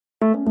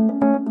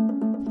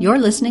You're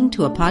listening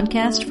to a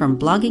podcast from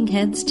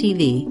Bloggingheads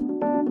TV.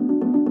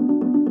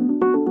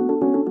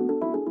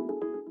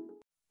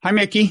 Hi,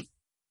 Mickey.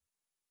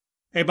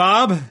 Hey,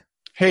 Bob.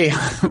 Hey,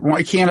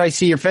 why can't I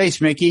see your face,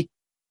 Mickey?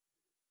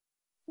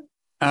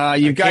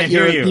 You've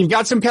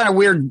got some kind of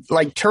weird,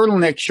 like,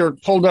 turtleneck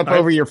shirt pulled up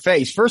over your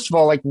face. First of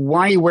all, like,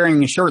 why are you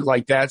wearing a shirt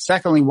like that?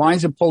 Secondly, why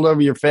is it pulled over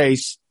your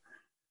face?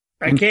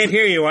 I can't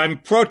hear you. I'm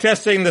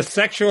protesting the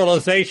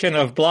sexualization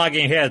of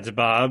Bloggingheads,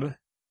 Bob.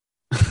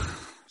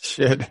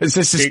 Shit. Is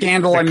this a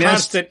scandal I missed?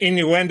 Constant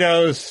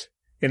innuendos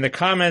in the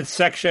comments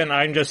section.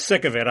 I'm just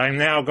sick of it. I'm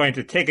now going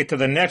to take it to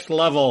the next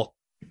level.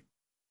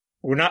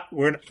 We're not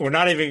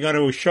even going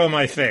to show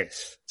my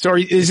face. So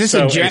is this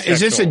a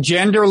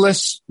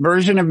genderless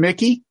version of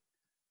Mickey?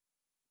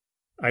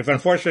 I've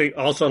unfortunately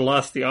also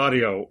lost the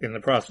audio in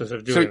the process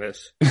of doing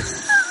this.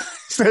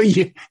 So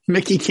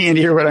Mickey can't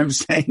hear what I'm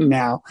saying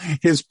now.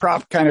 His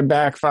prop kind of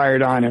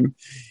backfired on him.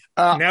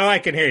 Now I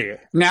can hear you.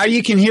 Now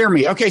you can hear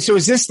me. Okay, so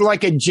is this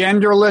like a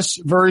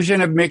genderless version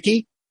of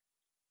Mickey?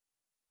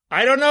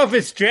 I don't know if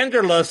it's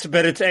genderless,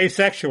 but it's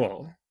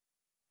asexual.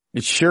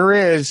 It sure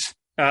is.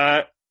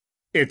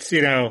 It's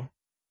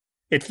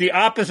the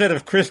opposite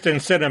of Kristen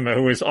Sinema,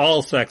 who is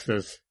all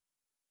sexes.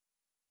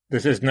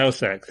 This is no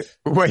sex.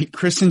 Wait,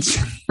 Kristen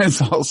Sinema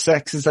is all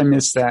sexes? I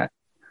missed that.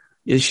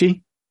 Is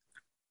she?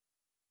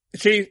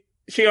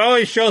 She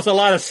always shows a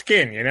lot of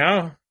skin, you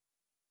know?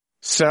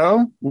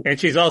 So? And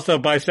she's also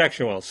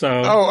bisexual, so.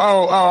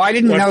 Oh, I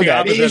didn't know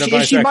that.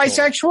 Is she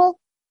bisexual?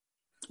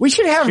 We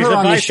should have her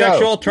on the show.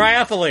 She's a bisexual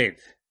triathlete.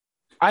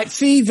 I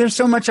see, there's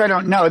so much I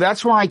don't know.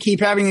 That's why I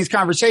keep having these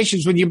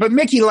conversations with you. But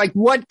Mickey, like,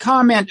 what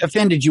comment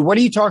offended you? What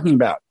are you talking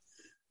about?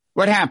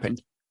 What happened?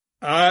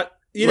 I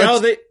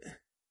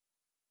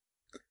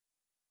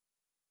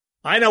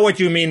know what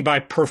you mean by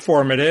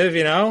performative,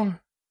 you know?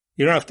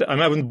 You don't have to, I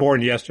wasn't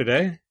born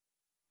yesterday.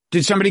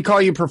 Did somebody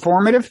call you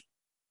performative?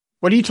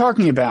 What are you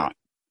talking about?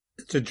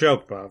 It's a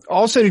joke, Bob.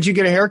 Also, did you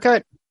get a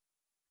haircut?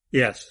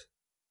 Yes.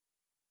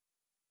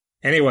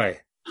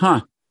 Anyway.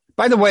 Huh.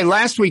 By the way,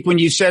 last week when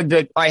you said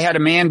that I had a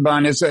man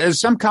bun, as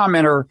some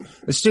commenter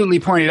astutely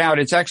pointed out,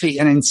 it's actually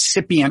an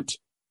incipient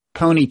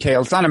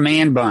ponytail. It's not a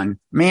man bun.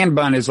 Man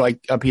bun is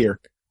like up here.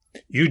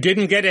 You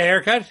didn't get a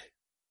haircut?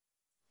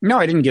 No,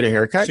 I didn't get a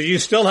haircut. So you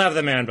still have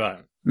the man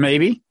bun?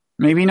 Maybe.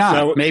 Maybe not.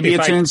 So maybe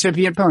it's an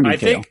incipient ponytail. I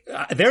think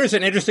there is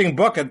an interesting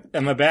book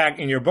in the back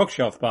in your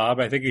bookshelf,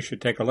 Bob. I think you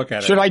should take a look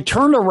at it. Should I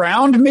turn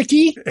around,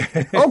 Mickey?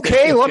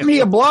 Okay, let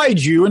me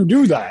oblige you and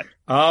do that.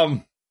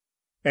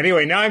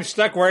 Anyway, now I'm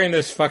stuck wearing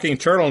this fucking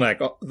turtleneck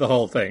the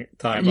whole time.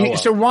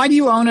 So why do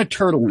you own a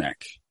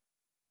turtleneck?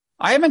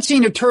 I haven't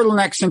seen a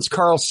turtleneck since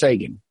Carl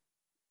Sagan.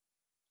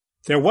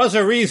 There was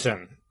a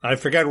reason. I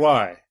forget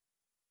why.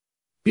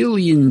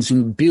 Billions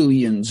and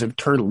billions of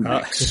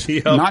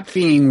turtlenecks not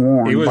being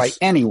worn by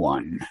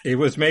anyone. It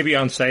was maybe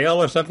on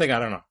sale or something. I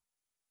don't know.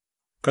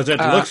 Because it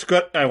looks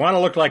good. I want to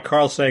look like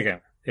Carl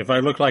Sagan. If I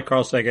look like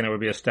Carl Sagan, it would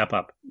be a step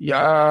up.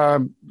 Yeah.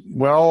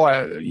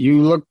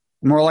 You look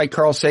more like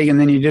Carl Sagan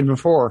than you did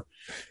before.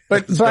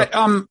 But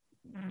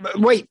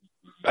wait.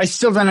 I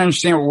still don't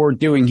understand what we're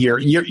doing here.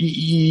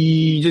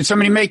 Did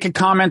somebody make a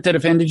comment that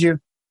offended you?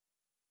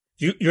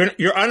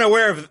 You're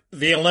unaware of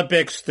the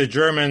Olympics, the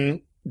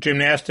German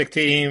gymnastic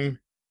team.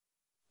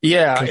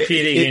 Yeah.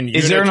 Competing in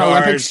Is there an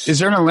Olympics? Is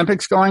there an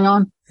Olympics going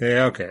on?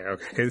 Yeah. Okay.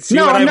 See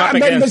no, what I'm not.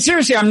 But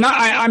seriously, I'm not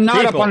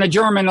people. up on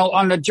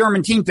the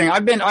German team thing.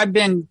 I've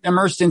been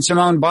immersed in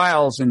Simone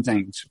Biles and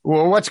things.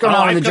 Well, what's going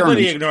on with the Germans? I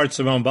completely ignored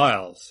Simone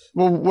Biles.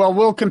 Well,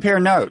 we'll compare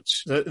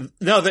notes. A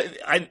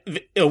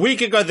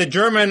week ago, the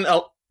German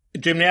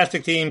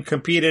gymnastic team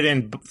competed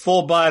in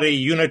full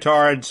body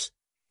unitards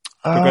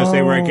because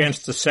they were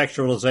against the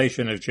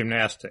sexualization of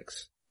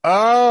gymnastics.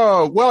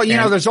 Oh, well,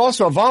 there's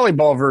also a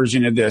volleyball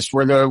version of this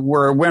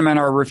where women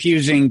are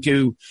refusing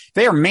to,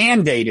 they are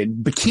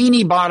mandated.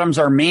 Bikini bottoms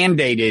are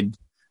mandated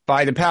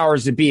by the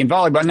powers that be in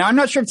volleyball. Now, I'm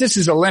not sure if this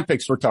is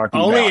Olympics we're talking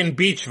about. Only in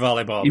beach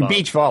volleyball.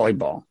 Beach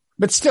volleyball.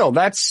 But still,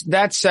 that's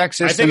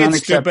sexist. I think and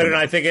it's stupid, and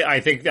I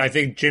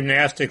think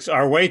gymnastics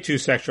are way too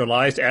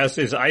sexualized, as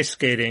is ice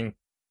skating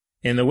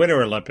in the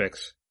Winter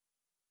Olympics.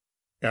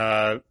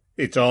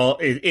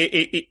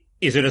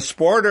 Is it a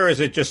sport or is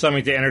it just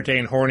something to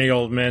entertain horny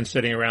old men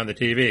sitting around the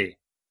TV?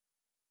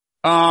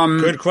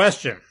 Good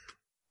question.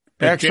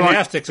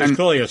 Gymnastics is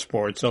clearly a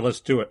sport, so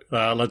let's do it.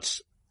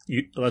 Let's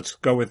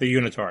go with the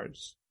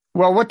unitards.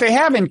 Well, what they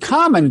have in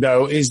common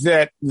though is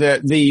that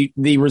the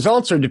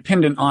results are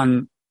dependent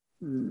on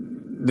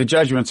the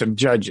judgments of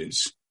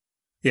judges.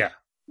 Yeah.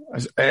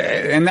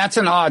 And that's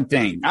an odd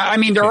thing. I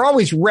mean, there are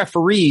always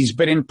referees,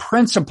 but in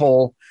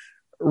principle,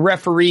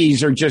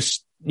 referees are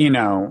just,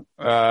 enforcing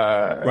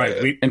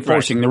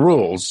the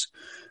rules.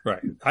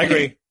 Right. I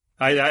agree.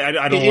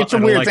 I don't like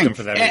them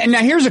for that reason. And now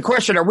here's a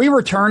question. Are we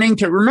returning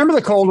to, remember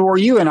the Cold War?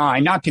 You and I,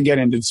 not to get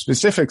into the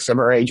specifics of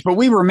our age, but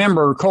we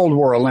remember Cold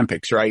War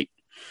Olympics, right?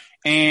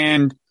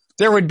 And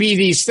there would be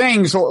these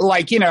things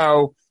like,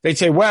 they'd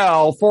say,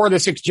 well, 4 of the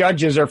 6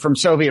 judges are from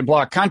Soviet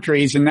bloc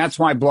countries, and that's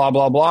why blah,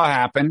 blah, blah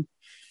happened.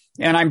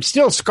 And I'm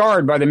still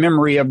scarred by the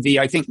memory of the,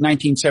 I think,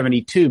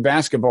 1972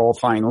 basketball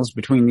finals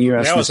between the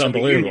U.S. That and was the Soviet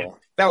unbelievable.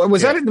 Union.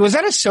 Was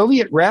that a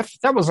Soviet ref?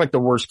 That was like the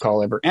worst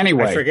call ever.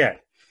 Anyway. I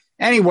forget.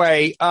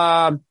 Anyway,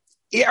 are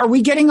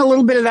we getting a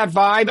little bit of that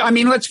vibe? I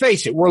mean, let's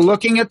face it. We're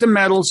looking at the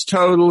medals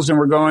totals and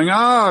we're going,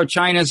 oh,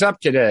 China's up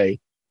today.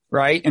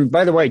 Right. And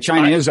by the way,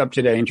 China is up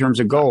today in terms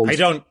of gold. I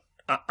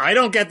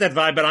don't get that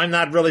vibe, but I'm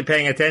not really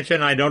paying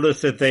attention. I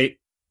noticed that they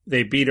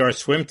beat our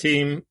swim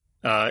team,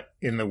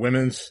 in the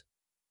women's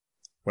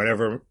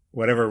whatever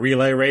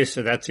relay race.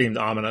 So that seemed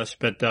ominous,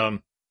 but,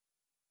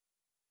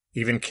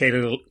 even Katie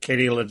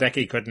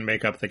Ledecky couldn't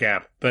make up the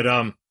gap.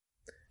 But,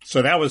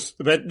 so that was,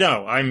 but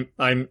no,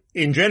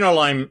 in general,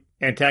 I'm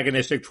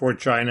antagonistic toward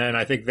China, and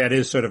I think that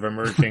is sort of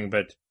emerging,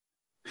 but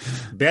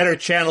better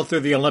channeled through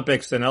the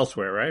Olympics than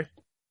elsewhere, right?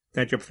 Is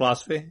that your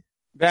philosophy?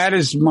 That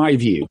is my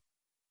view.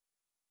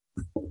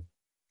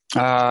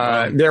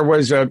 There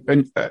was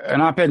an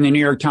op-ed in the New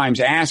York Times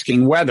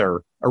asking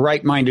whether a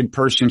right-minded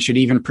person should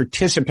even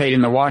participate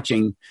in the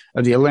watching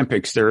of the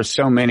Olympics. There are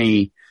so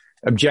many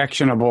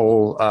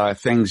objectionable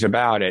things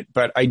about it,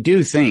 but I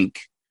do think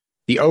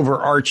the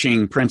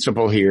overarching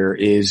principle here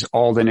is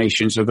all the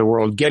nations of the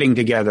world getting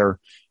together,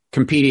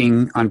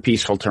 competing on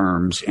peaceful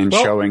terms, and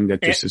showing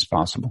that this is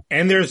possible.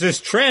 And there's this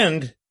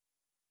trend,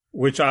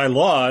 which I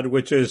laud,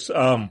 which is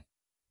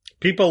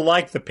people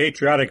like the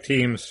patriotic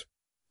teams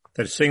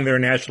that sing their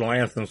national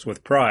anthems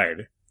with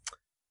pride,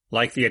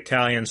 like the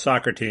Italian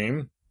soccer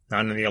team,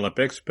 not in the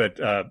Olympics, but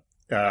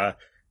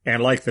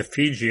and like the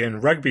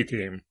Fijian rugby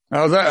team.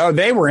 Oh,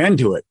 they were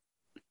into it.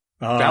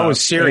 That was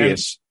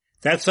serious.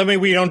 That's something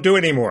we don't do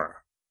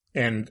anymore.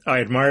 And I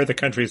admire the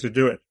countries that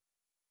do it.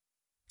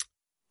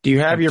 Do you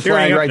have your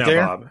flag right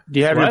there? Bob. Do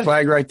you have your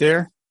flag right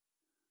there?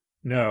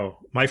 No.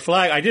 My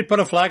flag, I did put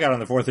a flag out on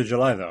the 4th of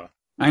July, though.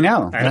 I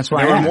know. That's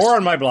why there were more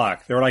on my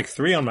block. There were like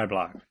 3 on my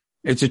block.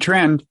 It's a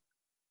trend.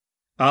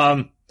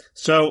 Anyway.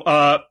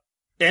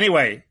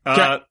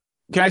 Can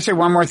I say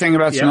one more thing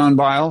about Simone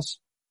Biles?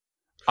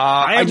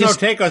 I have no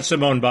take on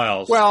Simone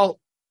Biles. Well,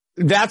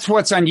 that's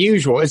what's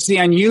unusual. It's the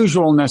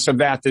unusualness of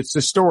that's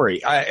the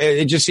story.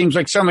 It just seems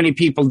like so many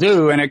people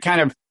do. And it kind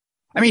of,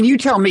 I mean, you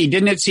tell me,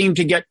 didn't it seem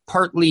to get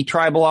partly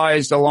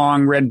tribalized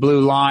along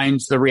red-blue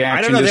lines, the reaction?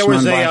 I don't know. There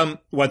was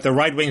what the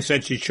right wing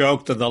said she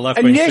choked and the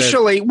left wing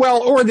initially,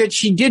 or that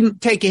she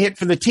didn't take a hit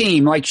for the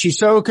team. Like she's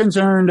so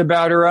concerned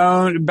about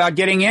about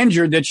getting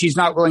injured that she's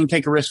not willing to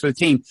take a risk for the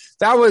team.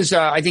 That was,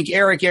 I think,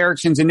 Eric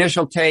Erickson's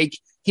initial take.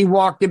 He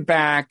walked it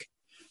back.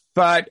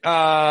 But,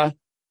 I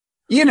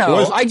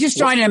just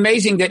find it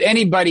amazing that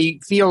anybody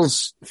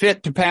feels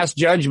fit to pass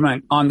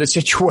judgment on the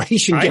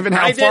situation, given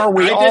how far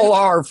we all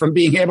are from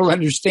being able to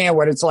understand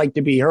what it's like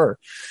to be her.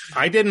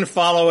 I didn't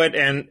follow it,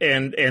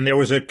 and there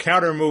was a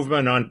counter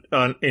movement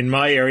on in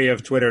my area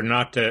of Twitter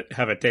not to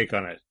have a take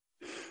on it.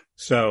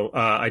 So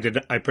I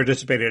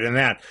participated in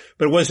that.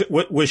 But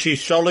was she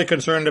solely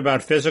concerned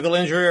about physical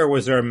injury, or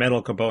was there a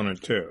mental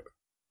component too?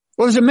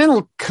 Well, there's a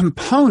mental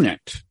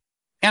component.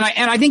 And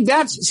I think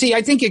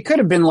I think it could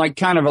have been like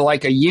kind of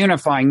like a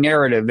unifying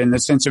narrative in the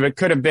sense of it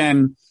could have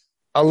been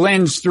a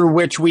lens through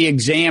which we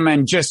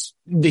examine just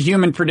the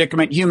human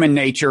predicament, human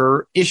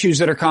nature, issues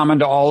that are common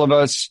to all of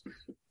us,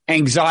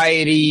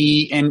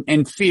 anxiety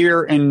and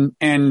fear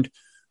and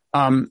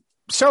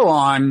so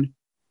on.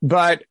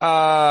 But,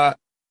 I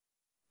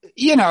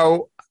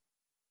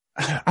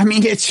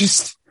mean, it's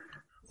just.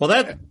 Well,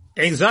 that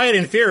anxiety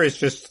and fear is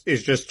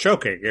just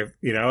choking.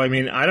 I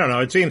mean, I don't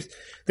know. It seems.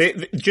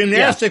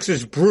 Gymnastics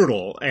is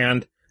brutal,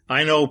 and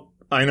I know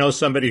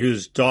somebody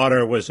whose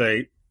daughter was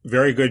a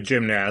very good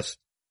gymnast,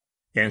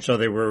 and so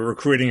they were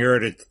recruiting her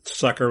to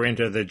suck her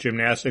into the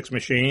gymnastics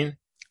machine,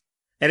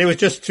 and it was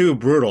just too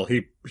brutal.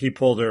 He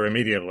pulled her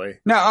immediately.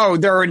 No,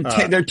 there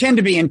tend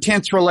to be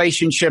intense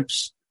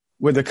relationships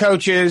with the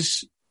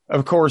coaches.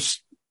 Of course,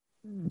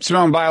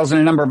 Simone Biles and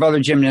a number of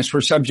other gymnasts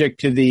were subject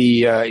to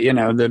the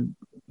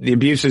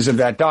abuses of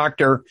that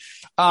doctor,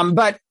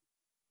 but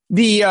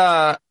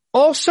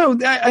also,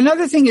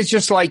 another thing is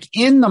just like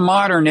in the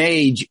modern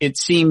age, it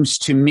seems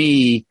to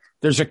me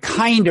there's a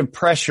kind of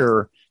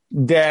pressure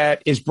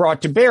that is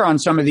brought to bear on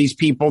some of these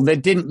people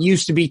that didn't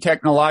used to be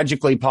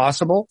technologically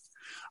possible.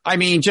 I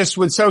mean, just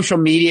with social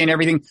media and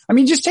everything. I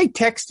mean, just take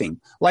texting.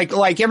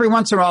 Like every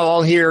once in a while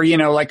I'll hear,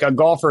 like a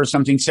golfer or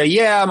something say,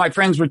 yeah, my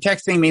friends were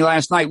texting me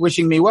last night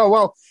wishing me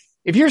well,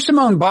 if you're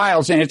Simone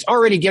Biles and it's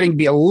already getting to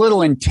be a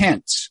little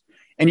intense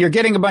and you're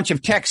getting a bunch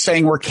of texts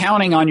saying we're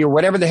counting on you,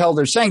 whatever the hell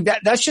they're saying,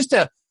 that's just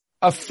a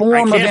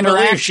form of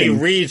interaction. She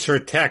reads her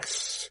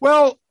texts.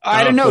 Well,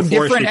 I don't know.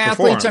 Different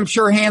athletes, I'm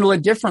sure, handle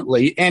it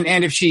differently.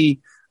 And if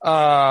she,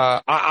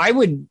 I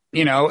would,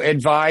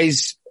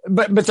 advise,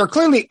 but there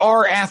clearly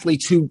are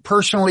athletes who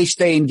personally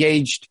stay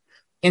engaged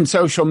in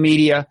social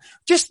media.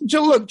 Just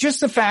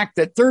the fact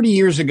that 30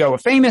 years ago, a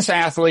famous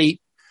athlete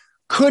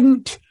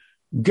couldn't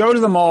go to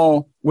the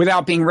mall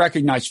without being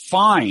recognized.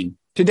 Fine.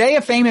 Today,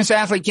 a famous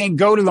athlete can't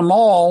go to the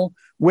mall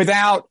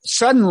without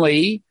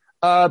suddenly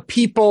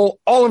people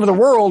all over the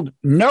world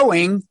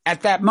knowing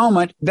at that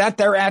moment that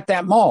they're at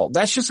that mall.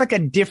 That's just like a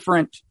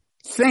different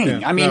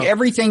thing.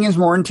 Everything is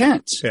more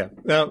intense. Yeah.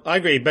 Well, I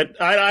agree,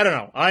 but I don't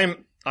know.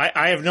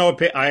 I have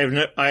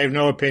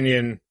no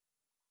opinion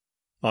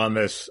on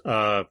this.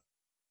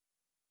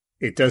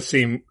 It does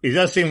seem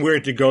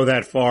weird to go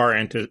that far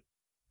and to,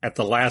 at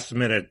the last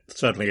minute,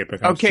 suddenly it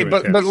becomes okay.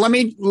 But let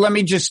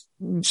me just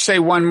say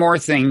one more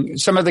thing.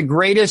 Some of the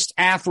greatest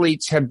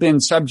athletes have been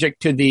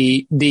subject to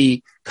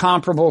the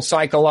comparable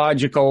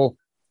psychological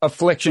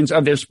afflictions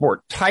of their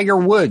sport. Tiger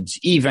Woods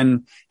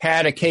even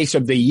had a case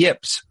of the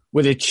yips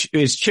with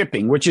his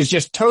chipping, which is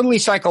just totally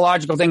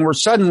psychological thing where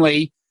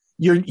suddenly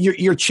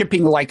you're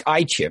chipping like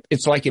I chip.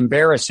 It's like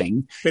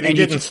embarrassing. But he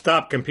didn't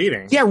stop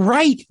competing. Yeah,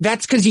 right.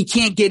 That's because he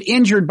can't get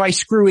injured by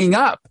screwing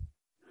up.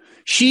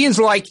 She is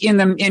like in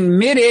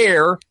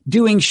midair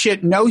doing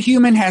shit no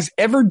human has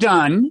ever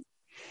done.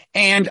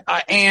 And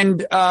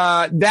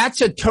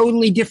that's a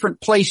totally different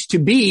place to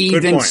be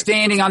than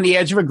standing on the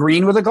edge of a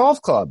green with a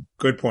golf club.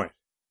 Good point.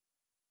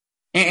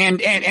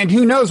 And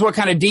who knows what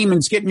kind of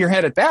demons get in your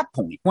head at that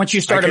point once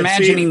you start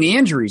imagining the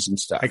injuries and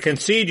stuff. I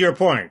concede your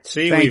point.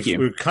 See,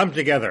 we've come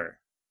together.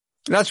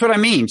 That's what I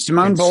mean.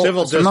 Simone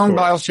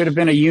Biles should have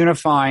been a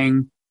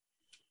unifying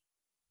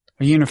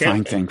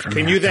thing for me.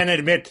 Can you then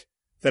admit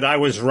that I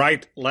was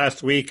right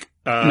last week?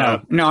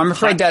 No, I'm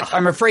afraid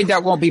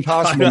that won't be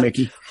possible,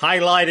 Mickey.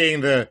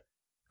 Highlighting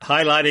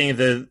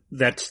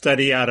that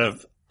study out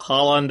of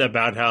Holland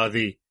about how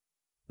the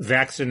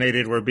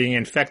vaccinated were being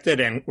infected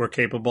and were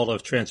capable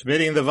of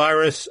transmitting the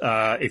virus.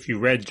 If you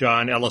read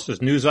John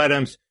Ellis's news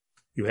items,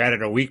 you had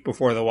it a week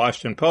before the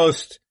Washington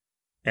Post,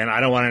 and I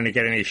don't want to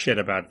get any shit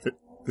about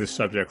this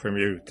subject from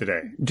you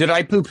today. Did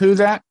I poo-poo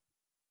that?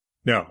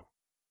 No.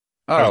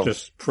 Oh,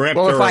 just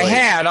well, if I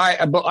had,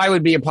 I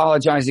would be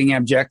apologizing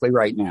abjectly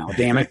right now.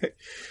 Damn it!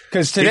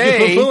 Because today,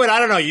 did you poo-poo it? I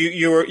don't know.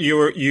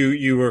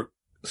 You were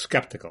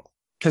skeptical.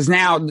 Because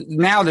now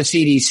the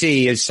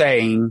CDC is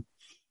saying,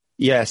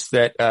 yes,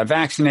 that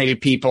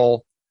vaccinated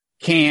people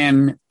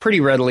can pretty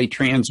readily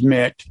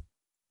transmit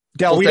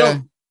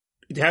Delta.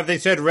 Have they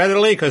said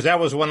readily? Because that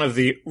was one of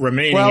the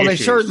remaining issues. They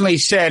certainly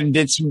said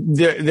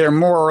they're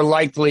more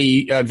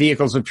likely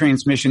vehicles of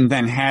transmission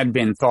than had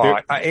been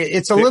thought.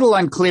 It's a little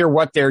unclear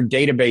what their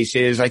database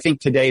is. I think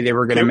today they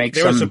were going to make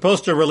They were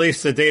supposed to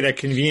release the data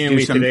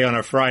conveniently today on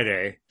a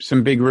Friday.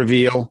 Some big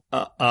reveal.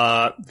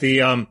 There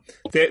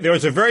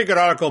was a very good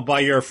article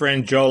by your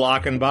friend Joel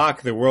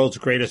Achenbach, the world's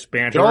greatest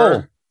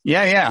banterer. Oh,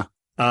 yeah.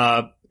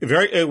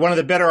 One of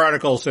the better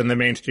articles in the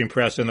mainstream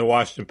press in the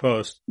Washington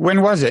Post.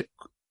 When was it?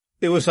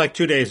 It was like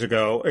 2 days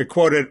ago. It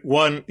quoted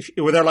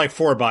there were like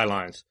 4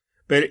 bylines,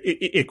 but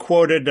it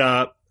quoted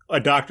a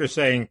doctor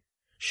saying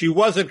she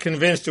wasn't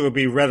convinced it would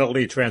be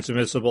readily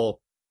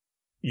transmissible.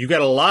 You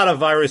get a lot of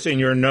virus in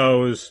your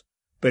nose,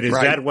 but is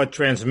that what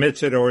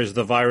transmits it, or is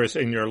the virus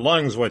in your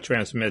lungs what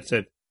transmits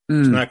it?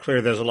 It's not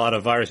clear there's a lot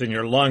of virus in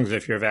your lungs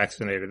if you're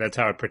vaccinated. That's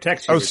how it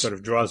protects you. It sort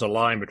of draws a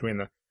line between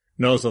the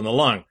nose and the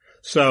lung.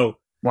 So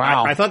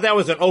wow. I thought that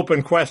was an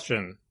open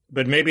question.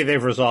 But maybe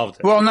they've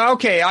resolved it. Well, no,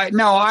 okay. I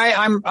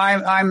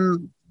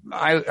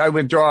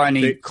withdraw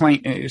any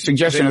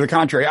suggestion of the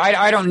contrary.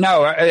 I don't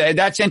know.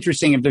 That's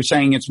interesting if they're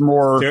saying it's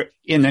more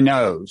in the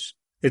nose.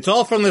 It's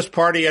all from this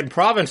party in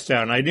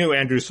Provincetown. I knew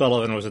Andrew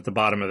Sullivan was at the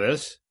bottom of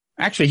this.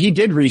 Actually, he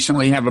did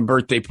recently have a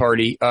birthday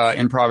party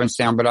in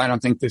Provincetown, but I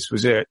don't think this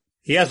was it.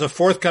 He has a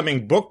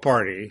forthcoming book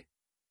party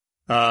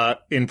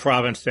in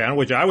Provincetown,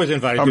 which I was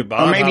invited to.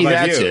 Bob, maybe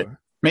that's it.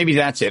 Maybe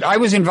that's it. I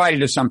was invited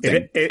to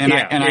something.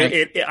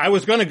 I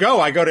was going to go.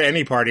 I go to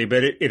any party,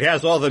 but it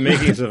has all the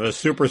makings of a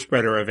super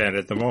spreader event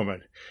at the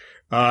moment.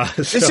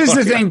 This is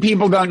the thing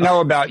people don't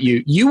know about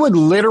you. You would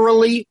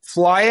literally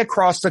fly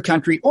across the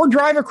country or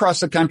drive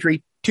across the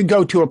country to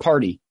go to a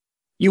party.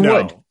 You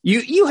would.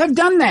 You have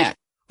done that.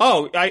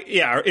 Oh,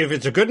 if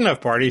it's a good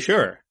enough party,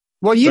 sure.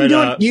 Well,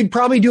 you'd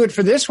probably do it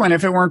for this one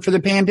if it weren't for the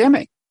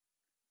pandemic.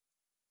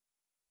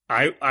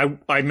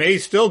 I may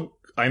still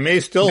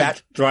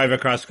drive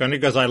across the country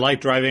because I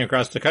like driving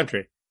across the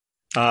country.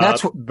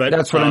 That's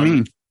what I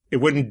mean. It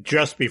wouldn't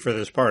just be for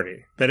this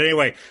party. But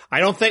anyway, I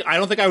don't think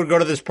I would go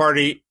to this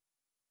party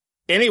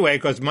anyway,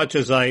 because much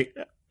as I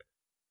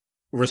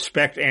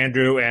respect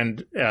Andrew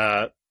and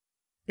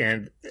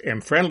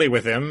am friendly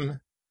with him,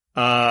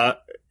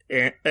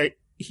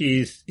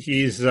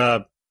 he's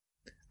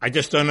I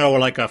just don't know,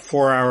 like a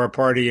 4-hour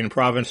party in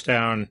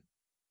Provincetown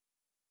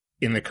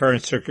in the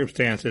current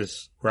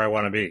circumstances where I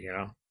want to be, you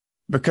know.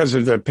 Because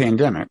of the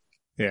pandemic.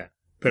 Yeah.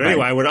 But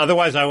anyway,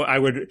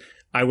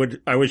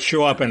 I would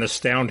show up and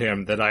astound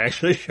him that I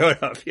actually showed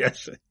up.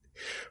 Yes.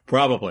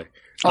 Probably.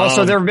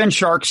 Also, there have been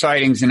shark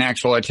sightings and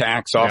actual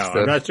attacks off the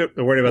I'm not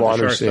worried about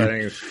the shark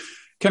sightings.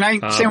 Can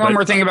I say one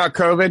more thing about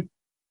COVID?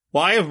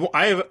 Well,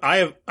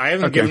 I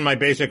haven't given my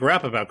basic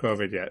rap about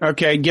COVID yet.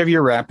 Okay, give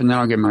your rap and then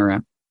I'll give my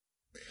rap.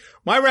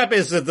 My rap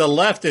is that the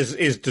left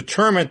is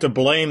determined to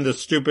blame the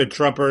stupid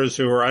Trumpers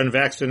who are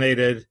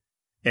unvaccinated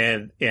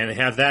and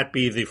have that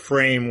be the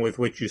frame with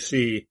which you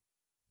see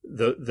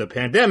the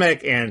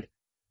pandemic. And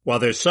while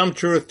there's some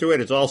truth to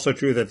it, it's also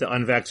true that the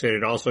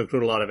unvaccinated also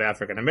include a lot of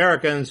African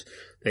Americans.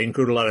 They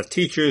include a lot of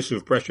teachers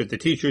who've pressured the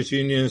teachers'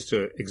 unions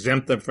to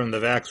exempt them from the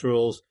vax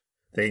rules.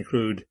 They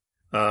include,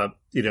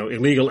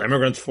 illegal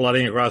immigrants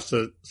flooding across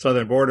the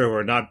southern border who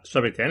are not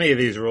subject to any of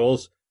these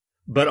rules.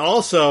 But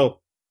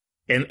also,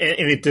 and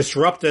it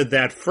disrupted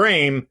that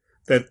frame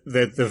that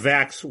the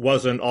vax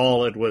wasn't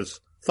all it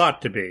was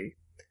thought to be.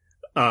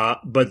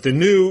 But their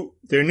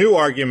new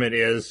argument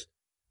is,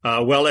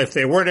 well, if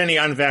there weren't any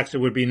unvaxxed, it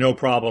would be no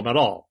problem at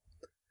all.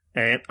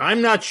 And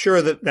I'm not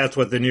sure that that's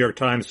what the New York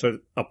Times,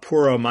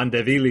 Apuro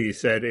Mandavili,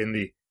 said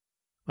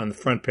on the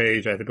front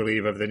page, I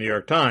believe, of the New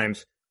York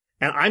Times.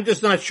 And I'm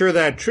just not sure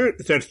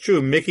that's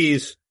true.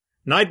 Mickey's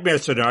nightmare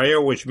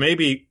scenario, which may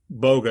be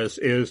bogus,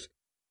 is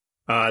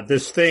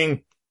this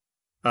thing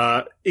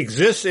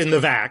exists in the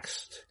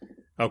vaxxed,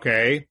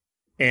 okay,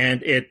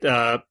 and it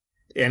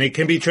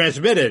can be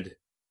transmitted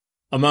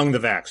among the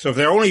vaxxed. So if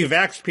there are only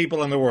vaxxed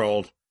people in the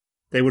world,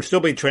 they would still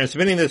be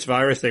transmitting this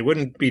virus. They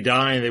wouldn't be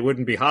dying. They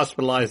wouldn't be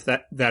hospitalized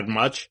that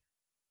much,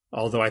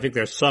 although I think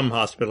there's some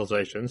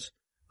hospitalizations.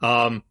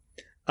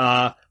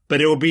 But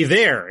it would be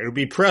there. It would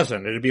be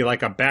present. It would be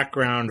like a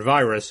background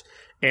virus.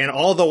 And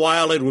all the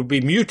while it would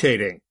be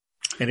mutating.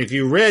 And if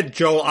you read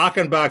Joel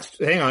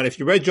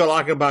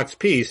Achenbach's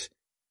piece,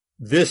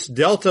 this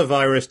Delta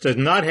virus does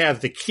not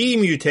have the key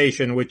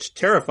mutation which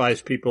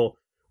terrifies people,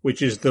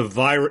 which is the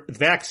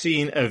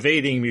vaccine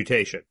evading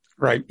mutation.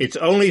 Right. Its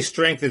only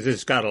strength is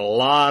it's got a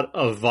lot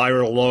of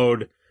viral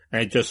load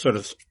and it just sort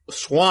of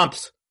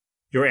swamps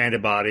your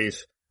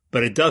antibodies,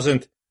 but it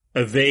doesn't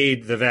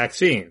evade the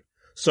vaccine.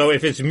 So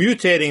if it's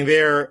mutating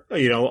there,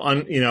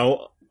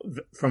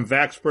 from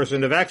vax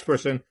person to vax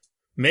person,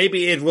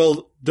 maybe it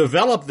will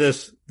develop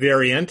this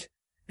variant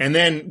and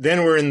then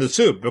we're in the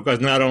soup because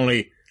not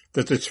only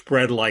does it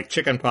spread like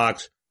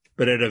chickenpox,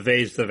 but it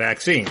evades the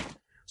vaccine.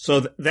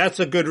 So that's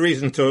a good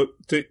reason to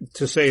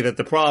say that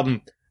the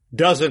problem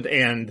doesn't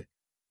end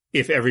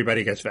if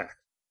everybody gets vaxxed.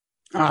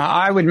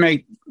 I would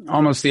make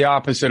almost the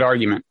opposite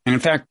argument. And in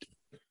fact,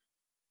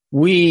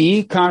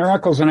 Connor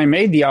Eccles and I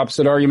made the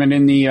opposite argument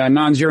in the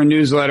Non-Zero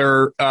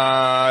newsletter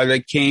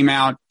that came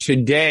out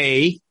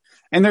today.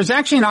 And there's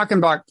actually an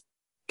Achenbach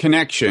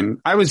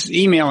connection. I was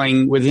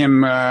emailing with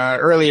him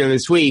earlier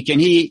this week, and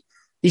he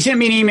sent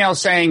me an email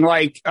saying,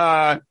 like,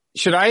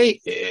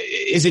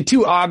 is it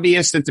too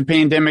obvious that the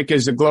pandemic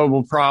is a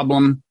global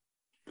problem?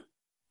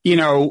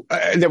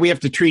 That we have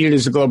to treat it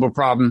as a global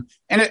problem.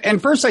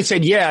 And first I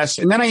said yes.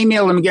 And then I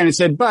emailed him again and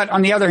said, but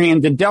on the other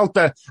hand, the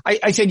Delta,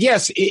 I said,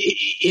 yes,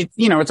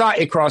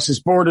 it crosses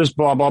borders,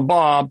 blah, blah,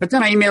 blah. But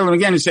then I emailed him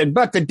again and said,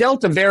 but the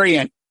Delta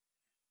variant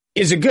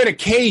is a good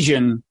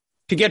occasion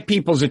to get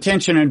people's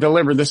attention and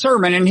deliver the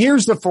sermon. And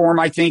here's the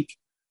form I think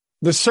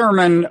the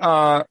sermon,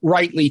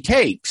 rightly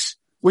takes,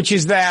 which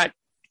is that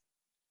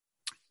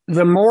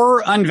the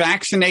more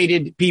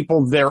unvaccinated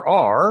people there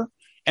are,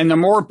 and the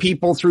more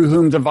people through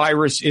whom the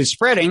virus is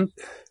spreading,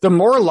 the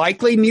more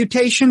likely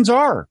mutations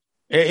are.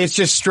 It's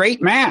just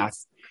straight math.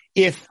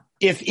 If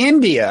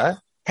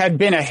India had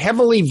been a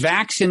heavily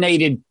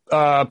vaccinated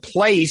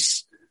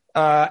place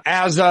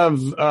as of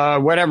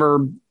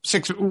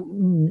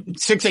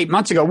 6-8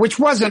 months ago, which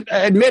wasn't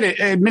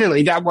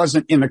admittedly that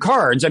wasn't in the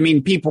cards. I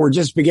mean, people were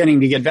just beginning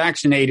to get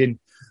vaccinated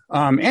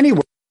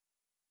anyway.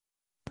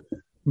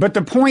 But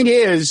the point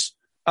is,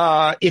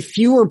 if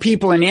fewer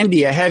people in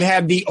India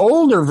had the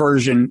older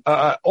versions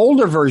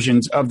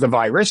of the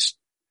virus,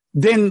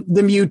 then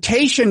the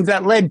mutation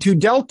that led to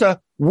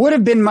Delta would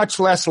have been much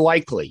less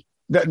likely.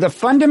 The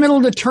fundamental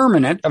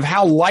determinant of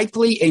how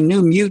likely a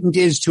new mutant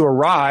is to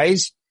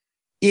arise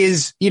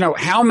is,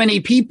 how many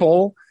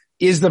people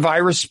is the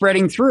virus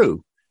spreading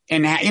through?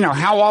 And,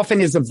 how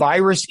often is the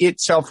virus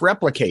itself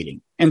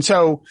replicating? And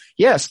so,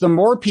 yes, the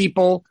more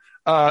people,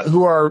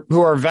 who are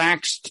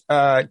vaxxed,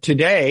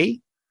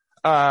 today,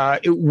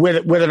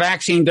 with a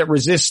vaccine that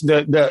resists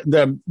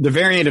the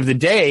variant of the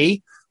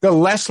day, the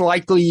less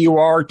likely you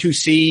are to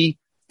see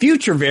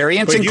future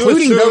variants,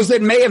 including those that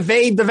may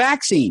evade the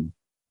vaccine.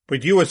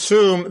 But you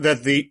assume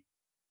that the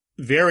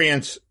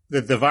variants,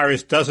 that the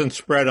virus doesn't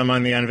spread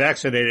among the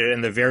unvaccinated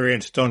and the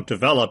variants don't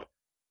develop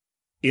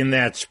in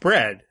that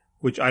spread,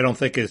 which I don't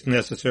think is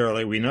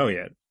necessarily we know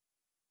yet.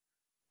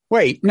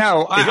 Wait,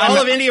 no. If all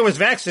of India was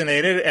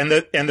vaccinated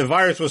and the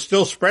virus was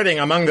still spreading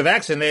among the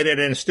vaccinated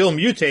and still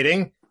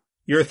mutating,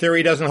 your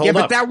theory doesn't hold up.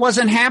 Yeah, but that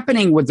wasn't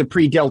happening with the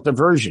pre-Delta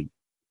version.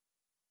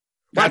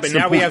 Right, but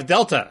now we have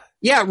Delta.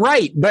 Yeah,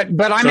 right. But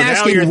I'm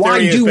asking,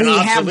 why do we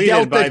have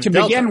Delta to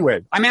begin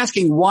with? I'm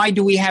asking, why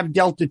do we have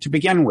Delta to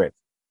begin with?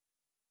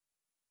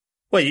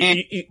 Well,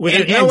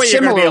 there's no way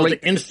you're going to be able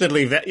to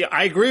instantly.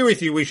 I agree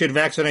with you. We should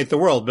vaccinate the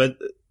world, but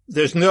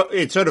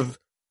it's sort of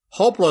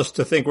hopeless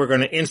to think we're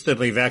going to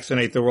instantly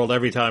vaccinate the world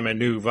every time a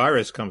new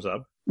virus comes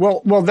up.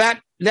 Well,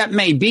 that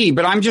may be,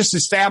 but I'm just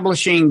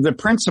establishing the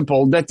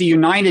principle that the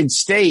United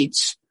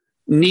States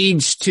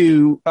needs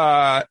to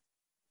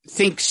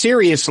think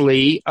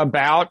seriously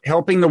about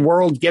helping the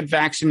world get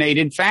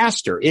vaccinated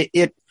faster.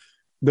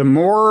 The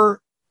more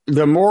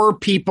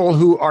people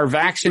who are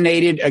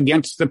vaccinated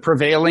against the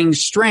prevailing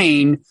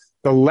strain,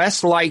 the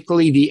less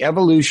likely the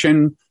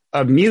evolution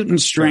of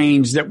mutant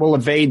strains that will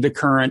evade the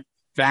current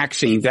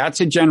vaccine.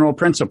 That's a general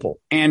principle.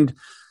 And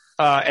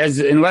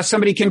unless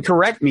somebody can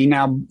correct me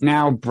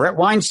now, Brett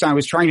Weinstein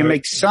was trying to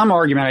make some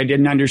argument I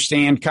didn't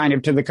understand, kind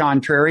of to the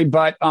contrary,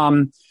 but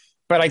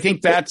I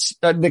think that's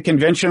the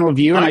conventional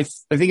view, and I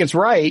think it's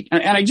right.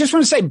 And I just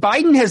want to say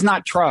Biden has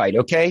not tried.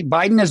 Okay,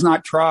 Biden has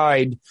not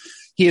tried.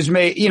 He has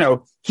made,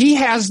 he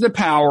has the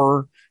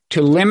power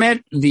to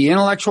limit the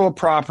intellectual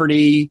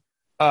property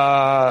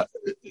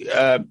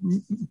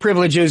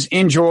privileges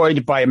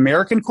enjoyed by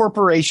American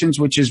corporations,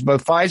 which is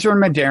both Pfizer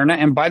and Moderna.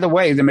 And by the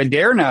way, the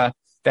Moderna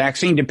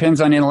vaccine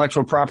depends on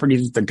intellectual property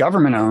that the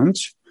government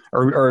owns,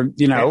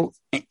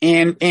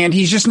 and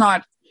he's just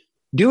not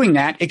doing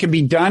that. It can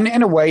be done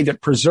in a way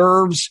that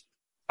preserves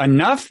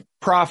enough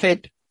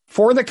profit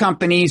for the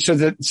company so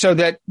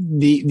that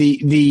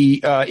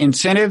the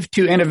incentive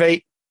to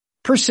innovate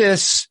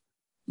persists,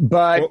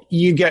 but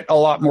you get a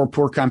lot more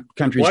poor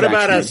countries. What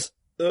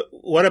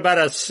about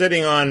us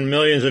sitting on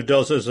millions of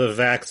doses of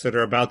vax that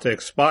are about to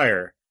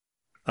expire?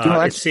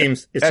 It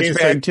seems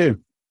bad like,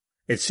 too.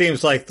 It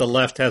seems like the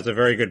left has a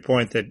very good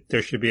point that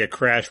there should be a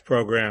crash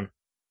program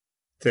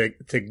to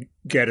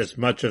get as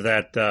much of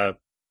that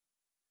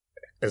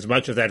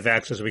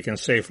vax as we can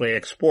safely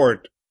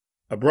export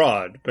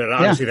abroad. But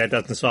obviously that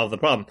doesn't solve the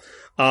problem.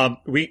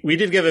 We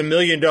did give 1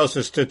 million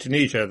doses to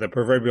Tunisia, the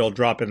proverbial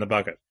drop in the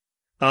bucket.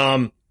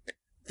 But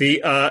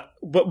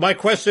my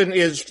question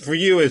is for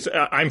you is,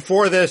 I'm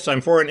for this. I'm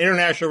for an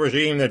international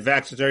regime that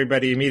vaccinates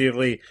everybody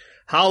immediately.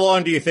 How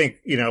long do you think,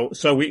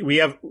 so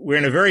we're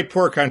in a very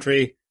poor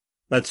country.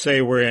 Let's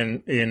say we're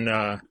in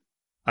I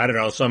don't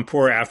know, some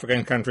poor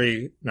African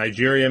country,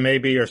 Nigeria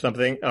maybe or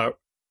something,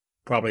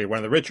 probably one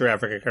of the richer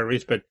African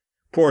countries, but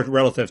poor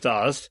relative to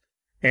us.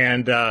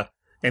 And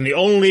the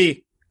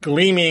only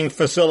gleaming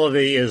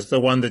facility is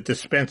the one that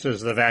dispenses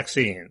the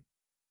vaccine.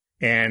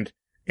 And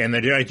the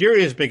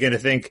Nigerians begin to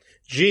think,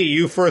 gee,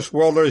 you first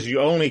worlders,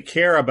 you only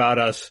care about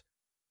us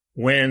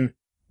when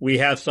we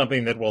have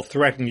something that will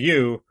threaten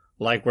you,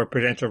 like we're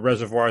potential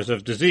reservoirs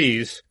of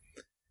disease.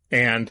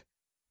 And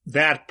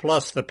that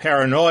plus the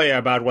paranoia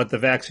about what the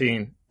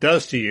vaccine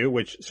does to you,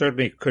 which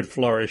certainly could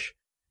flourish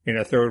in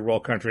a third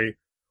world country,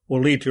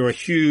 will lead to a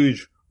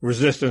huge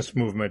resistance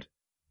movement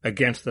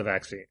against the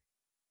vaccine.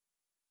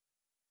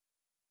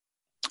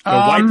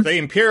 The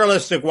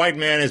imperialistic white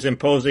man is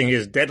imposing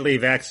his deadly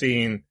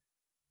vaccine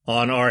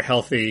on our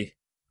healthy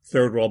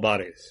third world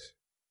bodies.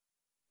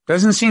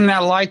 Doesn't seem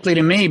that likely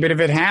to me, but if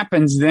it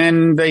happens,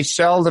 then they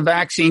sell the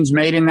vaccines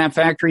made in that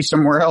factory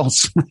somewhere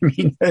else. I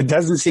mean, it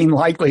doesn't seem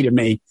likely to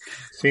me.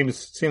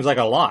 Seems like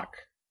a lock.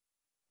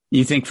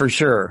 You think for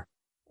sure?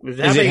 Is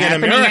it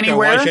happening in America,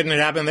 anywhere? Why shouldn't it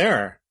happen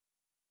there?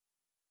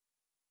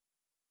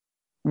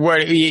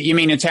 What you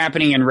mean? It's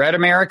happening in Red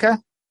America?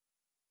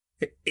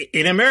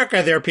 In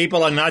America, there are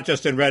people, and not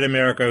just in Red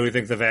America, who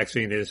think the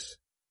vaccine is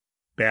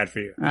bad for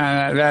you.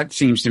 That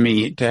seems to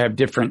me to have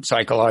different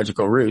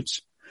psychological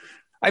roots.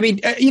 I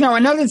mean,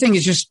 another thing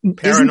is just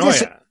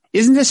paranoia.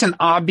 Isn't this an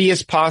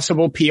obvious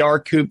possible PR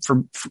coup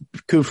for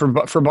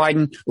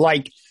Biden?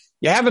 Like,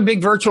 you have a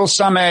big virtual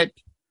summit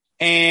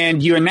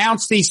and you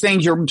announce these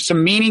things,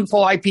 some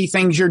meaningful IP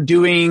things you're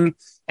doing,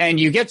 and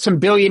you get some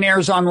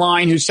billionaires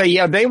online who say,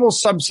 yeah, they will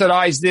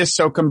subsidize this.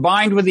 So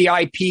combined with the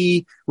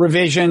IP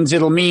revisions,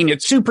 it'll mean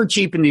it's super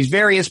cheap in these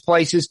various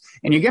places,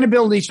 and you're going to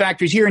build these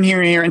factories here and here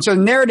and here. And so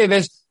the narrative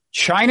is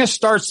China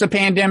starts the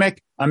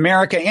pandemic,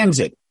 America ends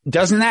it.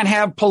 Doesn't that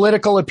have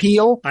political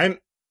appeal?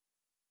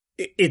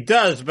 It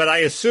does, but I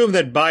assume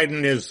that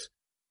Biden is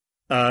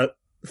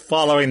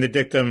following the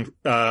dictum,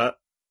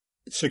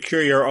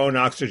 secure your own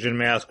oxygen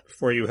mask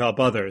before you help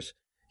others.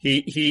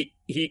 He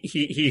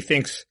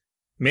thinks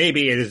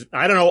maybe it is,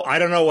 I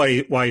don't know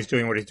why he's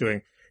doing what he's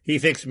doing. He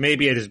thinks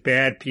maybe it is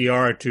bad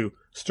PR to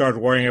start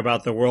worrying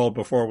about the world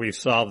before we've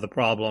solved the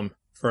problem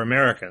for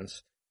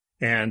Americans.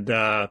 And,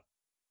 but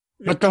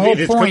the whole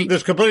point,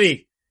 this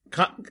completely,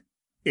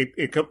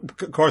 it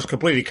of course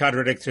completely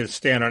contradicts his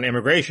stand on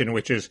immigration,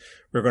 which is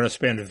we're going to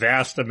spend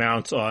vast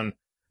amounts on,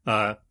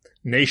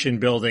 nation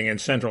building in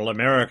Central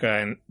America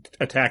and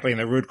tackling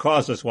the root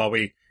causes while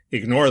we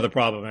ignore the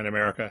problem in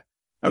America.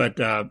 But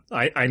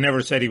I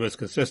never said he was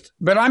consistent.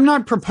 But I'm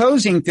not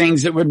proposing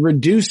things that would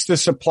reduce the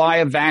supply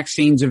of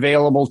vaccines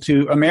available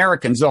to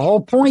Americans. The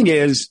whole point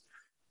is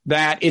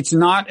that it's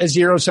not a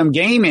zero-sum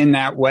game in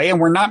that way, and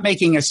we're not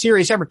making a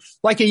serious effort.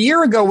 Like a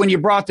year ago when you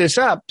brought this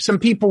up, some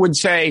people would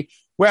say,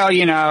 well,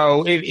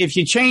 if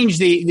you change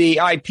the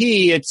IP,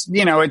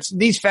 it's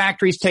these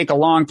factories take a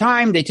long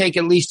time. They take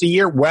at least a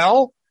year.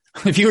 Well,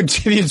 if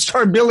you'd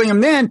start building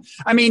them then,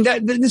 I mean,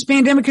 this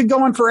pandemic could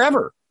go on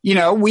forever.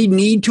 We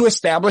need to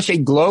establish a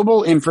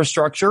global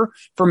infrastructure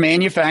for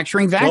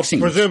manufacturing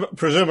vaccines. Well,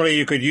 presumably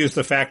you could use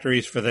the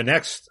factories for the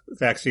next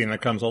vaccine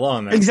that comes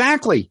along. Then.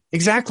 Exactly.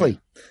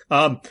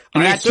 And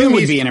that too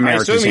would be in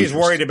America's interest. I assume he's interest.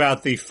 worried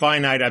about the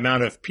finite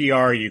amount of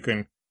PR you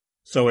can.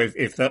 So if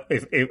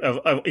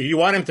you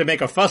want him to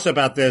make a fuss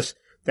about this,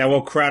 that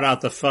will crowd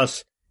out the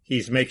fuss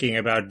he's making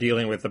about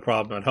dealing with the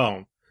problem at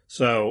home.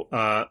 So,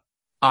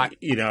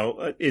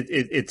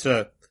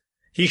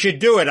 he should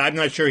do it. I'm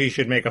not sure he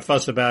should make a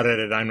fuss about it,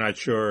 and I'm not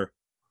sure.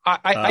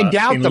 I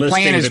doubt the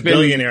plan has been.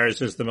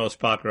 Billionaires is the most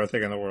popular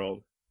thing in the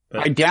world.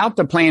 But I doubt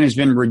the plan has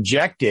been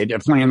rejected, a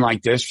plan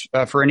like this,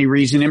 for any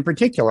reason in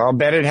particular. I'll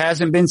bet it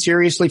hasn't been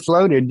seriously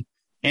floated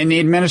in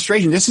the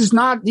administration.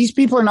 These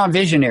people are not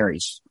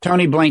visionaries.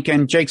 Tony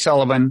Blinken, Jake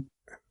Sullivan,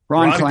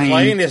 Ron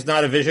Klain is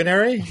not a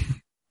visionary?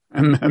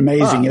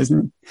 Amazing,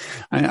 isn't it?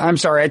 I'm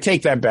sorry, I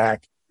take that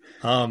back.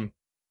 I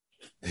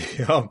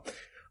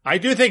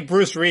do think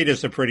Bruce Reed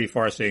is a pretty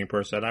far-seeing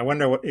person. I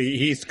wonder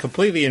he's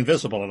completely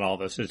invisible in all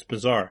this. It's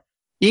bizarre.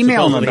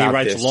 Email him about he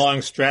writes this.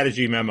 Long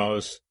strategy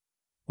memos.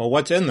 Well,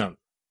 what's in them?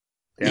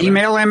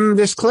 Email him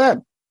this clip.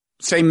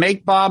 Say,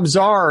 make Bob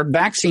czar,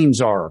 vaccine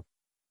czar.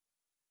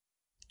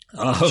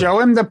 Show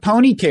him the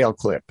ponytail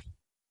clip.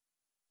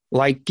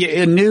 Like, get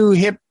a new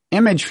hip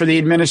image for the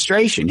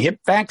administration. Hip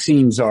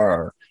vaccine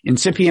czar,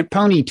 incipient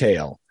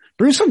ponytail.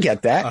 Bruce will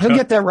get that. He'll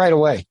get that right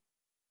away.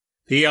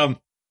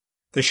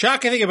 The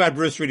shocking thing about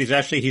Bruce Reed is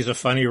actually he's a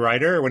funny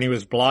writer. When he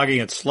was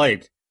blogging at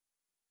Slate,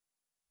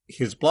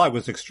 his blog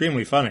was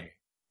extremely funny.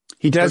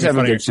 He does have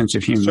a good sense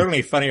of humor.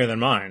 Certainly funnier than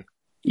mine.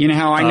 You know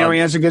how I know he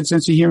has a good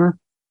sense of humor?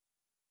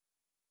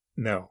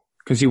 No.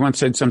 Because he once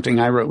said something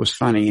I wrote was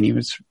funny, and he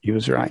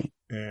was right.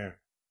 Yeah.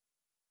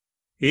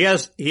 He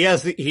has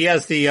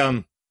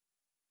the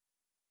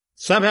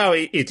somehow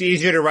it's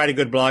easier to write a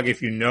good blog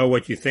if you know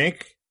what you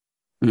think.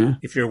 Yeah.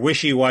 If you're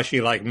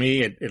wishy-washy like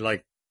me, it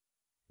like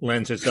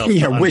lends itself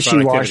to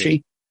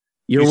wishy-washy.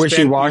 You're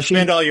wishy-washy? You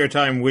spend all your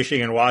time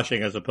wishing and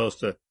washing as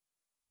opposed to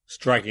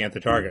striking at the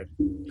target.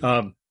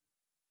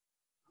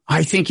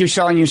 I think you're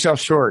selling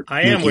yourself short.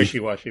 I am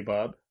wishy-washy,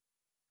 Bob.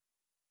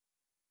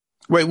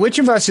 Wait, which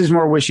of us is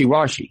more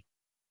wishy-washy?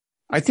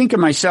 I think of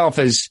myself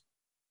as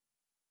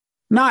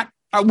not,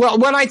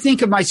 what I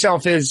think of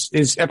myself is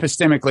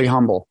epistemically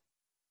humble.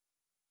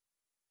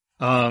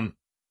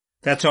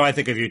 That's how I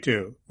think of you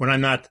too, when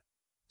I'm not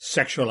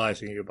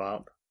sexualizing you,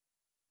 Bob.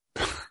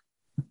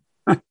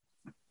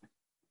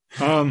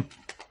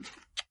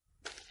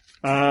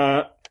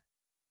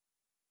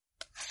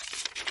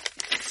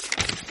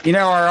 You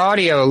know, our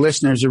audio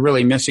listeners are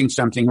really missing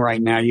something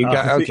right now.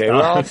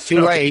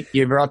 Too late.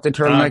 You brought the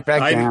turtleneck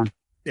back down.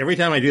 Every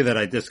time I do that,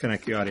 I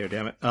disconnect the audio,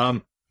 damn it.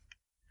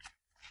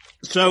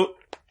 So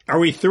are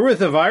we through with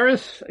the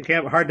virus?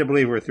 Hard to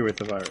believe we're through with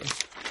the virus.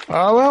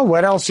 Oh, well,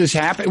 what else has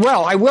happened?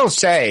 Well, I will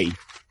say,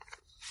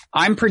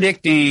 I'm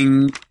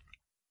predicting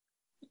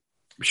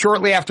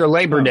shortly after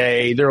Labor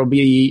Day, there will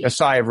be a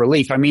sigh of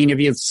relief. I mean, have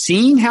you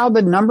seen how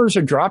the numbers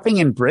are dropping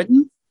in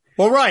Britain?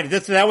 Well, right.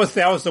 That was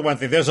the one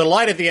thing. There's a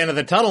light at the end of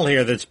the tunnel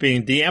here that's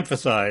being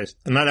de-emphasized,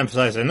 and not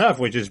emphasized enough,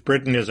 which is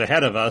Britain is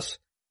ahead of us.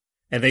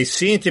 And they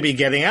seem to be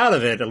getting out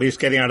of it, at least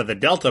getting out of the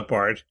Delta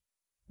part,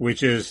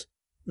 which is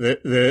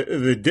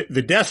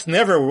the deaths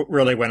never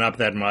really went up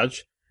that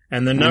much,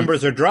 and the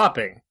numbers are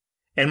dropping.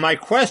 And my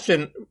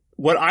question,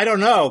 what I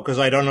don't know, because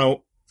I don't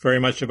know very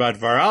much about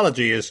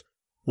virology, is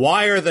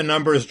why are the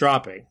numbers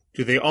dropping?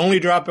 Do they only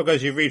drop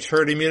because you've reached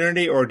herd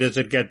immunity, or does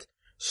it get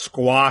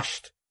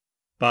squashed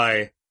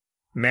by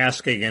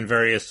masking and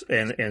various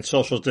and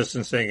social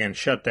distancing and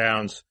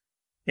shutdowns,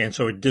 and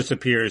so it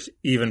disappears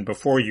even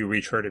before you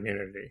reach herd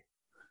immunity?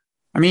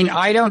 I mean,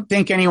 I don't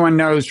think anyone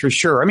knows for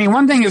sure. I mean,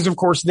 one thing is, of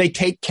course, they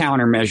take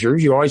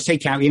countermeasures. You always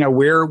take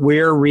we're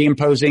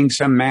reimposing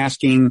some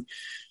masking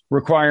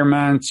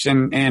requirements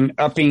and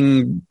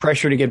upping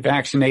pressure to get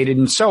vaccinated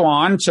and so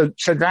on. So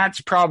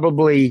that's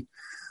probably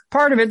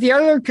part of it. The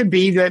other could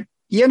be that,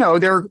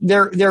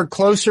 they're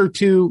closer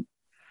to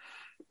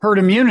herd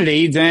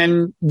immunity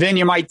than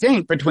you might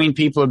think between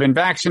people who have been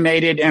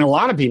vaccinated, and a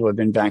lot of people have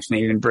been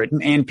vaccinated in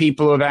Britain, and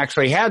people who have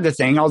actually had the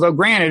thing. Although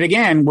granted,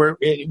 again,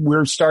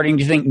 we're starting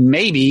to think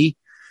maybe,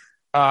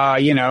 a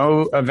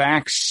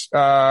vax,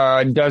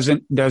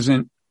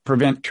 doesn't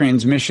prevent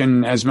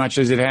transmission as much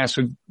as it has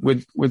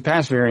with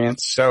past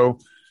variants. So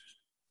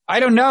I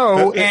don't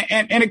know.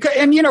 And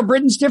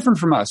Britain's different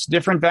from us,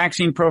 different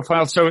vaccine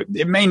profiles. So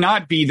it may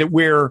not be that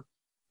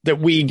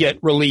we get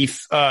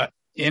relief,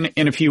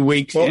 in a few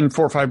weeks, in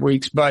 4 or 5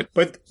 weeks, but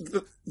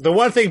the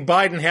one thing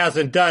Biden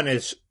hasn't done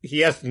is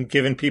he hasn't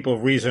given people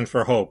reason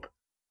for hope,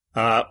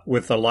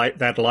 with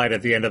that light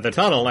at the end of the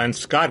tunnel. And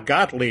Scott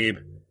Gottlieb,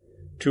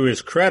 to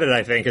his credit,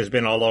 I think, has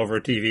been all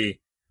over TV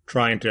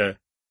trying to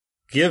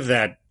give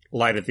that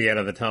light at the end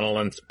of the tunnel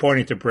and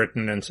pointing to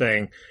Britain and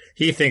saying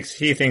he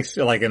thinks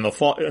like in the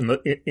fall,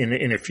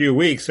 in a few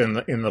weeks in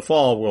the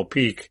fall we'll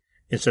peak,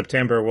 in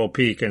September we'll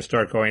peak and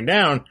start going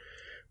down,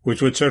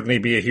 which would certainly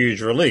be a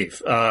huge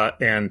relief.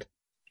 And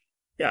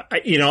yeah,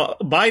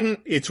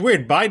 Biden, it's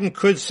weird. Biden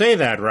could say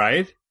that,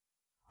 right?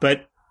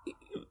 But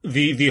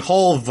the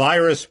whole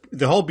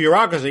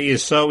bureaucracy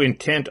is so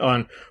intent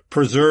on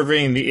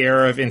preserving the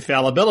air of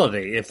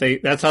infallibility.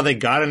 That's how they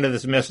got into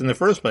this mess in the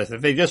first place.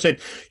 If they just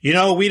said, we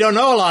don't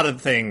know a lot of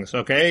things,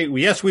 okay?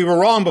 Yes, we were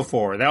wrong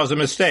before. That was a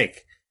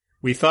mistake.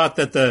 We thought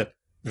that the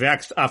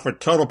vax offered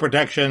total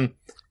protection.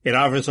 It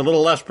offers a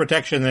little less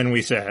protection than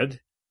we said.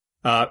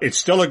 It's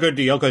still a good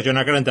deal because you're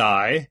not going to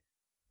die.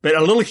 But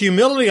a little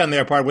humility on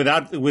their part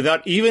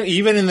without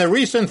even in the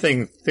recent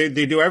thing, they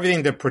do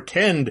everything to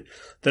pretend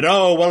that,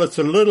 oh, well, it's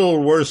a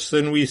little worse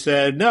than we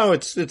said. No,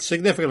 it's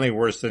significantly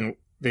worse than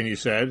you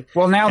said.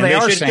 Well, now they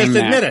are saying just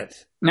admit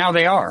it. Now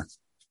they are.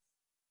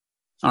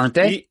 Aren't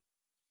they?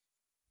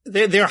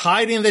 They're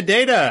hiding the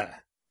data.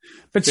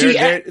 But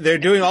they're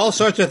doing all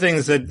sorts of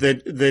things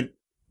that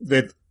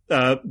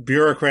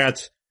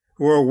bureaucrats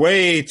who are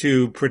way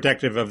too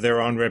protective of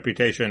their own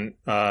reputation,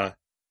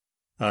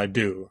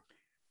 do.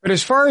 But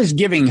as far as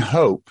giving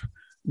hope,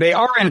 they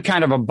are in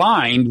kind of a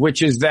bind,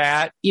 which is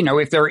that,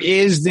 if there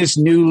is this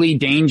newly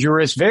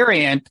dangerous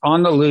variant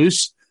on the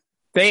loose,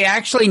 they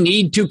actually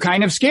need to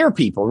kind of scare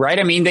people, right?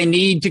 I mean, they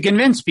need to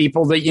convince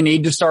people that you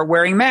need to start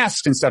wearing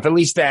masks and stuff. At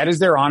least that is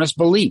their honest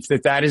belief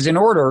that is in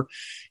order.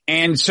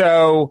 And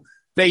so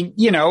they,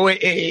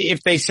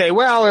 if they say,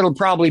 well, it'll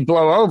probably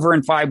blow over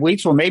in 5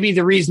 weeks. Well, maybe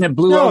the reason it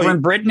blew over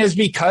in Britain is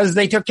because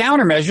they took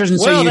countermeasures. And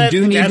so you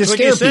do need to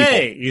scare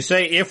people. You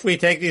say, if we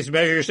take these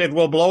measures, it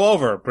will blow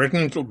over.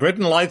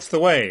 Britain lights the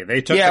way.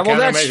 They took the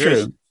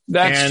countermeasures.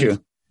 That's true.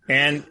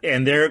 And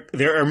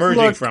they're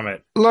emerging from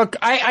it. Look,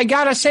 I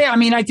gotta say,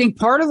 I think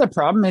part of the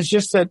problem is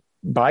just that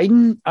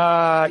Biden,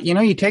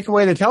 you take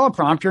away the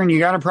teleprompter and you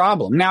got a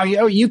problem. Now,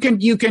 you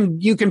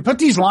can put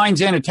these lines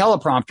in a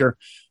teleprompter,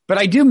 but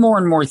I do more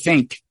and more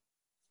think,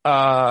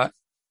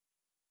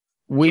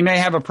 we may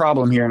have a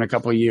problem here in a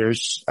couple of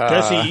years.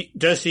 Does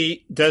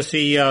he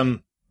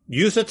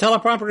use a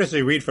teleprompter or does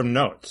he read from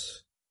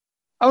notes?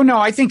 Oh, no,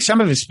 I think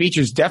some of his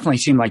speeches definitely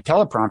seem like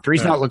teleprompter.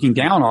 He's not looking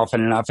down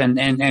often enough.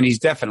 And he's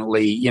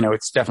definitely,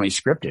 it's definitely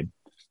scripted.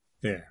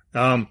 Yeah.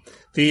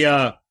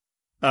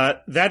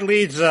 That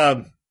leads,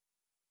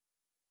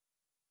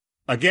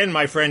 again,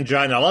 my friend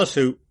John Ellis,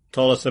 who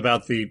told us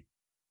about the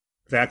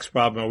vax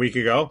problem a week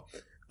ago.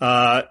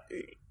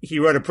 He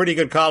wrote a pretty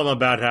good column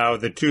about how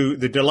the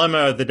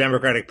dilemma of the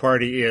Democratic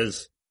Party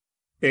is,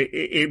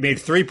 it made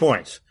 3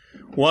 points.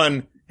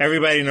 One,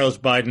 everybody knows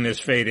Biden is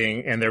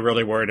fading and they're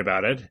really worried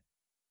about it.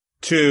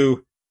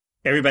 2,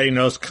 everybody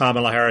knows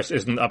Kamala Harris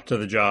isn't up to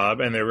the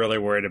job and they're really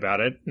worried about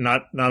it.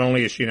 Not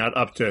only is she not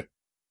up to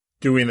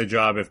doing the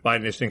job if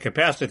Biden is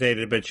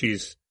incapacitated, but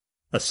she's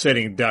a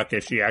sitting duck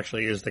if she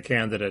actually is the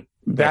candidate.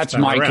 That's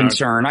my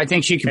concern. I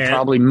think she could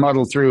probably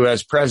muddle through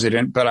as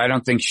president, but I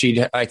think she'd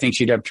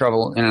have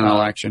trouble in an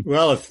election.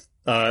 Well,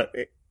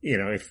 the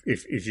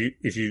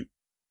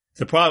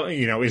problem,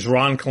 is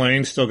Ron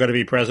Klain still going to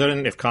be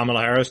president if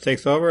Kamala Harris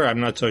takes over? I'm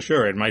not so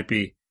sure. It might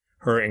be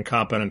her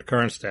incompetent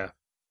current staff.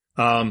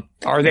 Are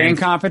they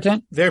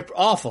incompetent? They're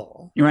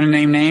awful. You want to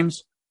name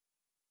names?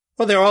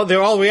 Well,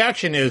 their all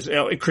reaction is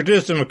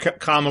criticism of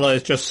Kamala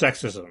is just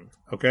sexism.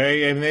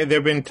 Okay, and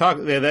they've been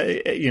talking.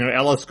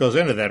 Ellis goes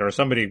into that, or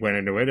somebody went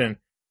into it, and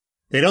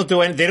they don't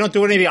do any of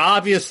the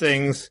obvious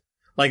things.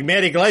 Like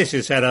Matt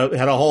Iglesias had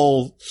a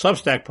whole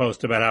Substack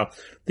post about how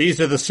these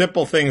are the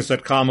simple things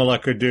that Kamala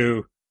could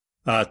do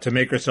to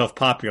make herself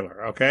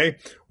popular. Okay,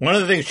 one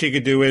of the things she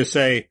could do is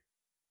say,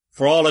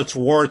 for all its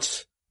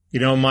warts,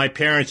 my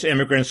parents,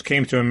 immigrants,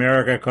 came to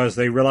America because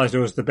they realized it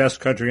was the best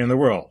country in the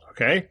world.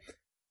 Okay,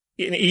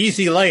 an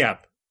easy layup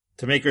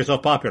to make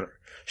herself popular.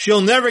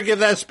 She'll never give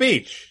that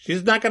speech.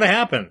 She's not going to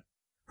happen.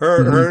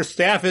 Her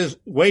staff is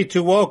way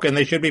too woke, and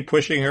they should be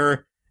pushing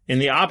her in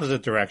the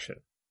opposite direction.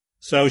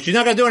 So she's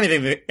not going to do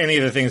any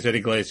of the things that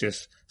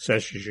Iglesias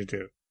says she should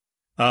do.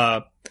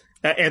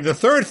 And the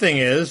third thing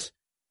is,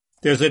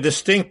 there's a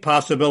distinct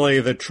possibility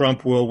that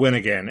Trump will win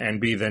again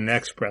and be the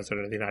next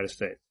president of the United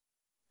States.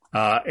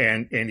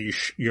 And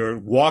you're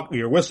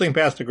whistling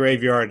past the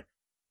graveyard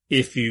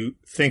if you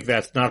think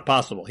that's not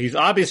possible. He's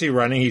obviously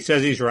running. He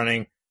says he's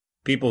running.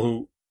 People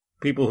who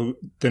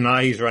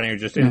deny he's running are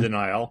just in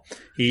denial.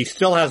 He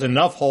still has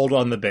enough hold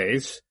on the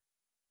base.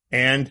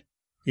 And,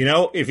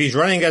 if he's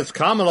running against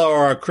Kamala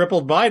or a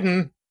crippled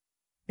Biden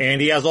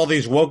and he has all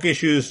these woke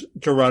issues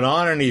to run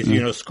on and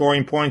he's,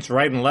 scoring points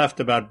right and left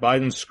about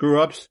Biden's screw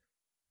ups,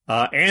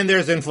 and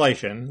there's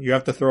inflation, you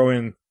have to throw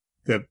in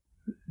the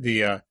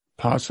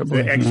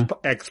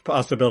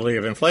possibility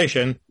of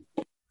inflation.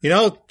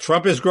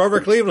 Trump is Grover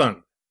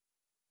Cleveland.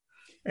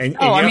 And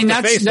you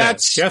have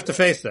to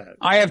face that.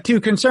 I have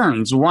 2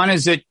 concerns. One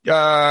is that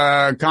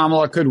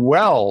Kamala could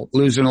well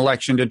lose an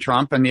election to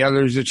Trump, and the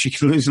other is that she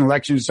could lose an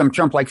election to some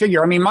Trump-like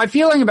figure. I mean, my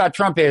feeling about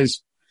Trump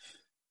is,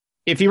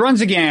 if he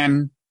runs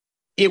again,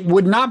 it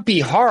would not be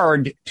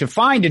hard to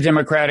find a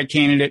Democratic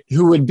candidate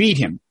who would beat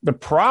him. The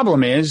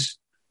problem is,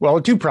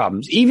 2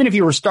 problems. Even if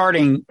you were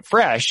starting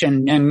fresh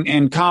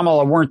and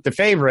Kamala weren't the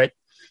favorite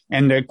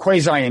and the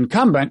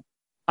quasi-incumbent,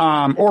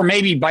 or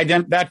maybe by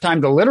that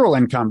time the literal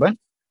incumbent,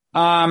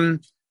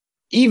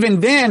 even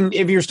then,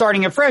 if you're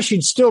starting afresh,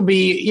 you'd still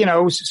be,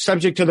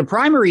 subject to the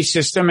primary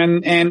system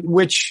and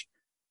which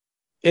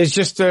is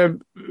just a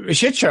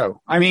shit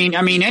show. I mean,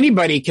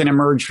 anybody can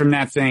emerge from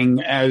that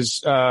thing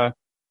as,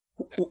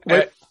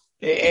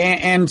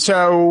 and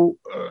so,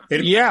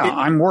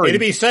 I'm worried. It'd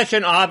be such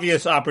an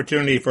obvious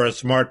opportunity for a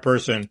smart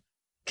person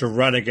to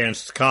run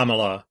against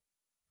Kamala.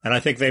 And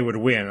I think they would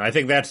win. I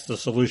think that's the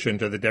solution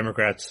to the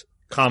Democrats'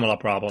 Kamala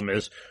problem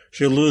is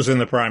she'll lose in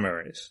the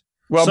primaries.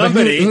 Well, but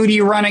who do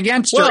you run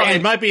against her? Well,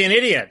 it might be an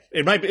idiot.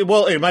 It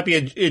might be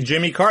a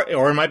Jimmy Carter,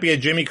 or it might be a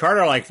Jimmy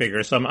Carter-like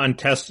figure, some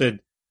untested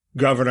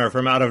governor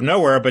from out of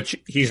nowhere, but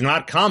he's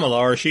not Kamala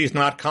or she's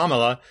not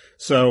Kamala.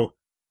 So,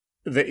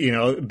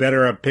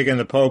 better a pig in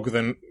the poke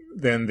than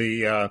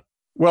the,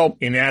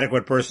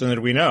 inadequate person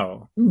that we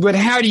know. But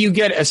how do you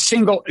get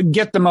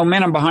the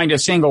momentum behind a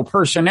single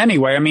person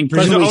anyway? I mean,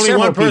 presumably only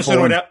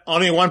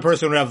one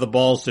person would have the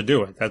balls to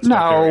do it. That's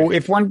no,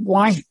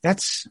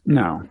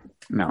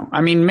 No.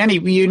 I mean,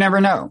 you never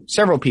know.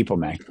 Several people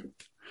may.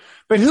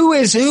 But who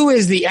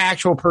is the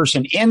actual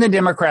person in the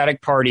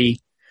Democratic Party?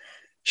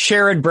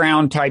 Sherrod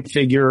Brown type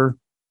figure.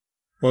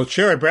 Well,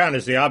 Sherrod Brown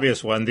is the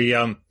obvious one.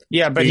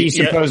 But he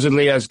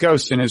supposedly has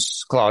ghosts in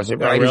his closet,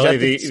 right?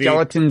 Really? Is that the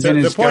skeletons in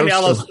his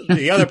ghosts?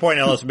 The other point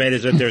Ellis made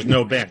is that there's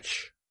no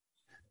bench.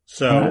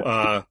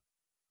 So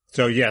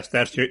yes,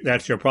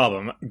 that's your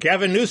problem.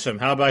 Gavin Newsom,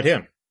 how about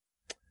him?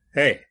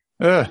 Hey.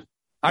 I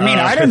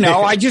don't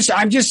know. I just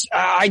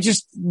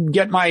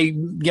get my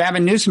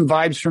Gavin Newsom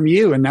vibes from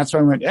you, and that's why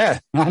I went, I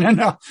don't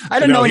know.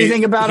 I don't know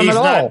anything about him at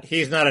all.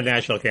 He's not a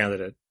national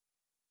candidate.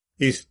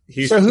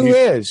 So who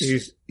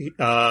is?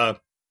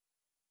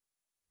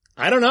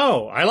 I don't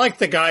know. I like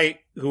the guy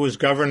who was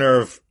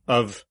governor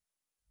of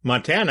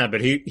Montana, but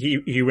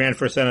he ran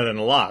for Senate and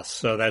lost.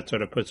 So that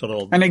sort of puts a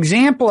little. An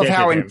example of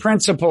how in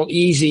principle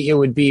easy it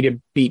would be to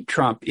beat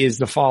Trump is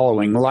the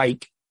following.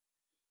 Like,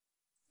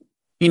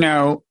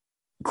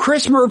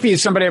 Chris Murphy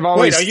is somebody I've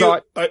always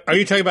thought. Are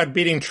you talking about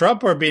beating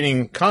Trump or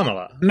beating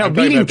Kamala? No,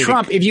 beating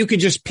Trump if you could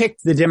just pick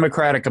the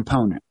Democratic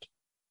opponent.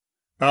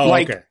 Oh,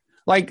 okay.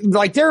 Like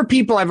there are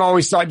people I've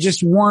always thought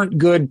just weren't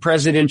good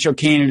presidential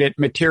candidate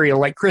material,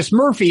 like Chris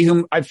Murphy,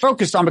 whom I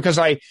focused on because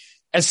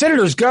as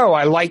senators go,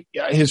 I like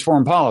his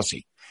foreign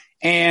policy.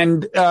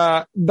 And,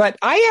 but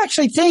I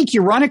actually think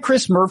you run a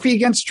Chris Murphy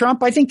against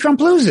Trump. I think Trump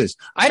loses.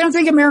 I don't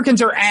think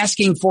Americans are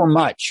asking for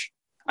much.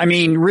 I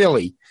mean,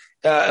 really.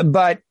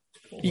 But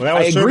that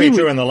was certainly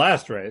true in the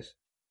last race.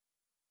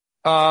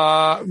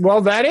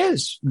 That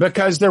is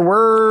because there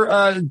were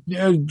a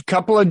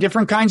couple of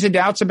different kinds of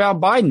doubts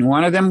about Biden.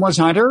 One of them was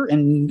Hunter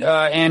and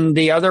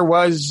the other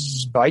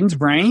was Biden's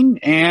brain.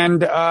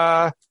 And,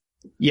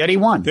 yet he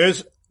won.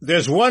 There's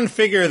one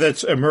figure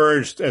that's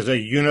emerged as a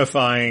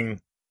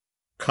unifying,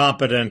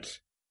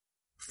 competent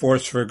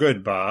force for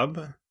good,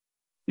 Bob.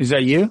 Is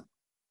that you?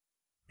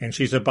 And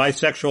she's a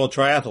bisexual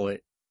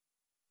triathlete.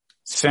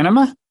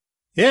 Sinema?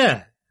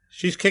 Yeah.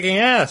 She's kicking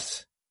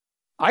ass.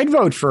 I'd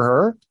vote for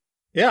her.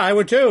 Yeah, I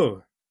would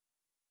too.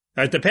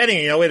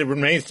 Depending, it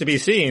remains to be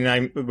seen.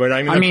 I'm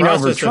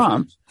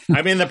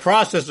in the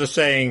process of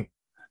saying,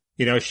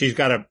 she's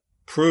got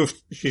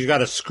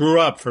to screw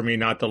up for me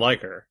not to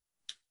like her.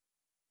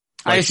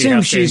 I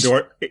assume she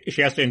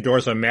has to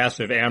endorse a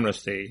massive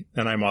amnesty,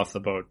 then I'm off the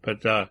boat.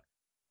 But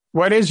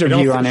what is her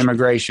view on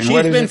immigration?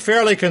 She's been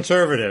fairly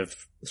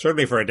conservative,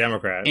 certainly for a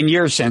Democrat. In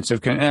your sense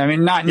of, yeah.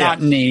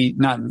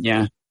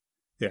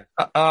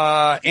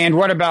 And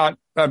what about,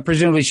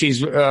 presumably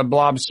she's a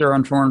blobster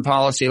on foreign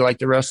policy like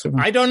the rest of them?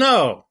 I don't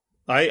know.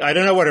 I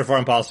don't know what her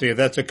foreign policy is.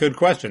 That's a good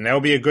question. That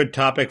would be a good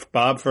topic,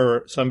 Bob,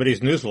 for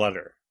somebody's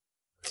newsletter.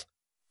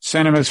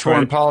 Sinema's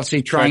foreign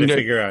policy, trying to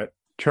figure out.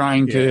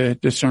 Trying to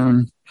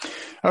discern.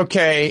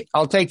 Okay.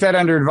 I'll take that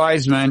under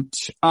advisement.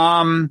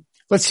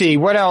 Let's see.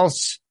 What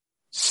else?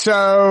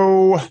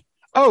 So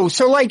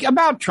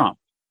about Trump,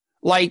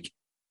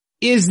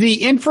 is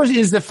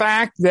the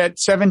fact that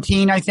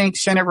 17, I think,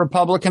 Senate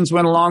Republicans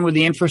went along with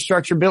the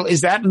infrastructure bill,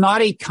 is that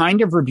not a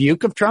kind of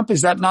rebuke of Trump?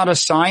 Is that not a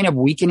sign of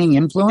weakening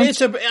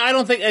influence? I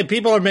don't think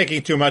people are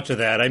making too much of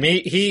that. I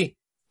mean, he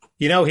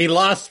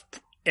lost,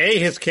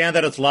 his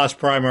candidates lost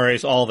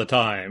primaries all the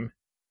time.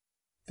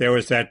 There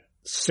was that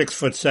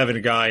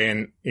 6'7"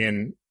 guy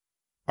in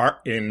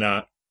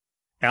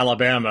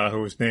Alabama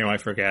whose name I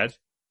forget.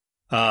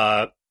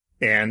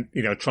 And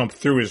Trump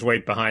threw his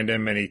weight behind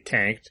him and he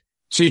tanked.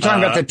 So you're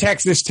talking about the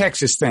Texas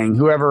thing,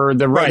 whoever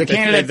the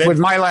candidate with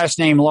my last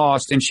name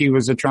lost and she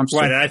was a Trump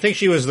Right. And I think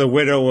she was the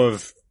widow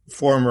of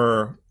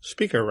former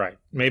Speaker Wright.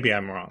 Maybe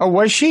I'm wrong. Oh,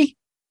 was she?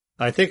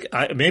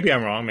 Maybe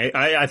I'm wrong.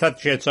 I thought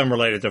she had some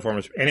related to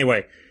former.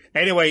 Anyway,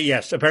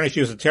 yes, apparently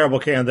she was a terrible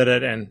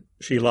candidate and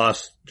she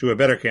lost to a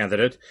better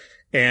candidate.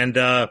 And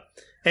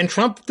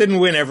Trump didn't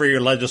win every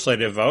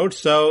legislative vote.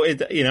 So it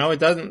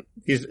doesn't,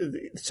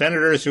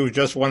 senators who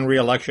just won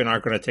re-election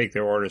aren't going to take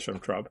their orders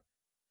from Trump.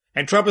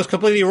 And Trump is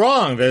completely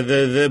wrong.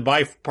 The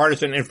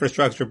bipartisan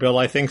infrastructure bill,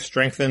 I think,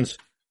 strengthens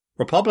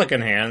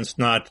Republican hands,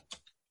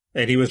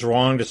 and he was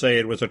wrong to say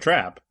it was a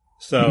trap.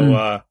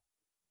 So,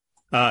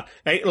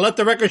 hey, let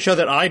the record show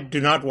that I do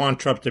not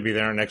want Trump to be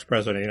our next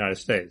president of the United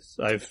States.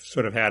 I've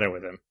sort of had it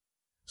with him.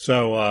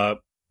 So,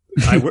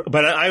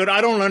 but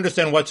I don't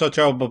understand what's so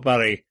terrible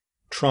about a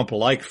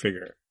Trump-like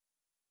figure.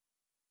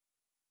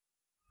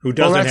 Who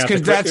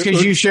doesn't that's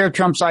because you share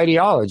Trump's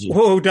ideology.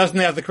 Who doesn't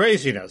have the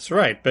craziness,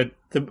 right? But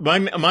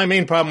my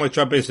main problem with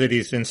Trump is that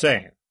he's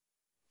insane.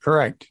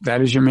 Correct.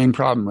 That is your main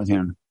problem with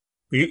him.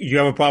 You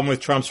have a problem with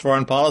Trump's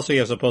foreign policy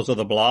as opposed to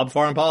the blob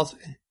foreign policy?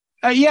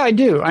 Yeah, I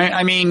do.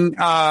 I mean,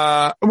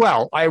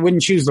 well, I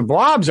wouldn't choose the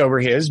blobs over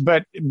his,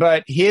 but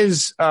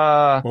his.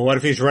 Well, what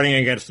if he's running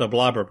against a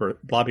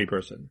blobby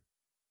person?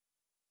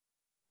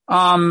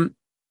 That'd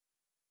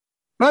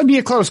be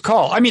a close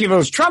call. I mean, if it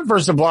was Trump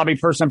versus a blobby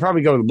person, I'd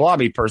probably go with the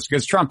blobby person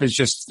because Trump is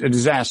just a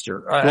disaster.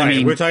 Right. I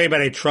mean, we're talking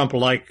about a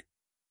Trump-like.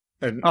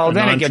 Then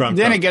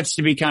it gets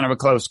to be kind of a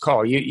close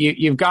call.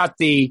 You've got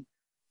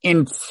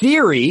in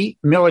theory,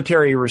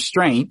 military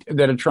restraint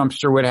that a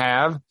Trumpster would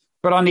have,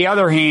 but on the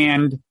other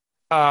hand,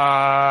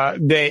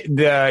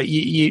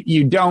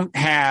 you don't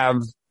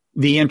have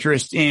the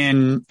interest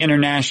in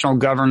international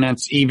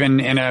governance, even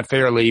in a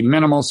fairly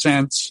minimal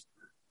sense.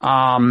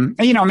 Trump,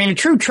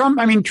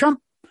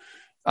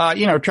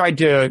 tried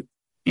to,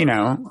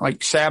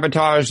 like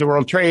sabotage the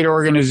World Trade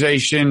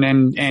Organization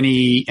and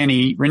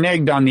he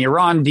reneged on the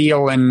Iran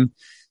deal. And,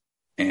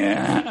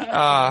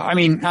 I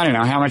don't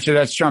know how much of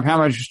that's Trump, how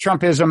much is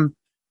Trumpism,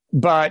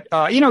 but,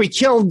 he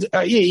killed,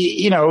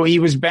 he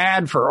was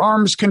bad for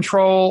arms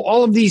control,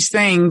 all of these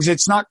things.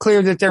 It's not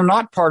clear that they're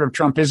not part of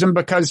Trumpism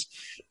because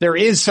there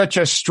is such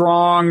a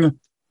strong,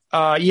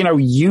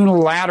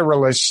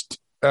 unilateralist,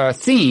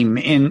 theme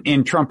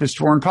in Trumpist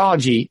foreign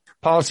policy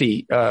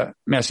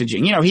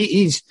messaging.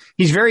 He's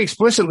very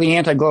explicitly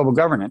anti-global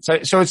governance.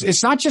 So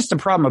it's not just a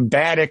problem of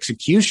bad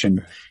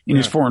execution in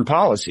his foreign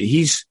policy.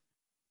 He's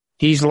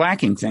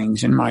lacking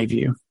things in my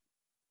view.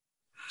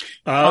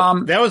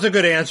 That was a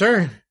good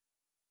answer.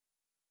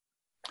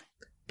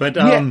 But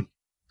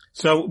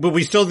but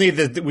we still need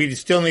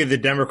the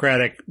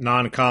Democratic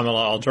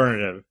non-Kamala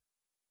alternative.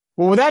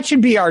 Well, that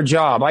should be our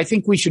job. I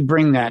think we should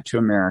bring that to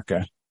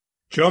America.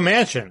 Joe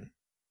Manchin.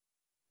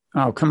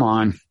 Oh, come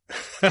on.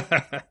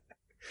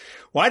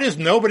 Why does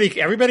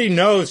everybody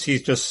knows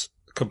he's just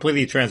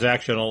completely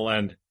transactional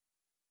and,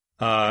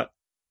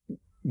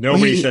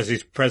 nobody says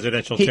he's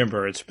presidential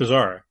timber. It's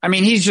bizarre. I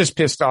mean, he's just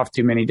pissed off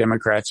too many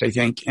Democrats, I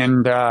think.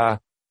 And, I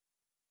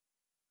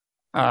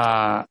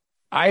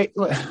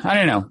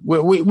don't know.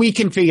 We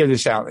can figure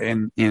this out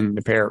in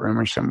the Parrot Room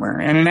or somewhere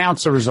and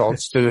announce the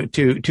results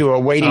to a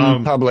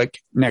waiting public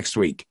next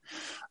week.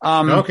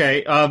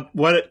 Okay.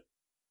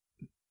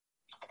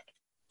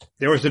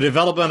 There was a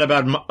development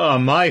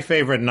about my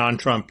favorite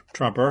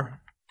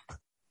non-Trumper.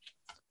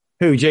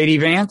 Who, J.D.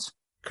 Vance?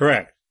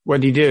 Correct.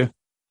 What did he do?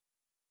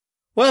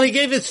 Well, he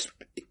gave this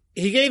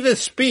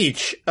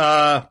speech. He's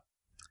a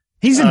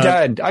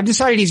dud. I've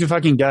decided he's a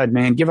fucking dud,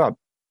 man. Give up.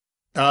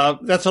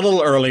 That's a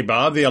little early,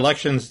 Bob. The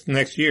election's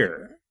next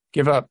year.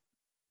 Give up.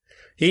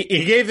 He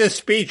gave this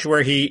speech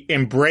where he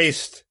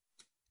embraced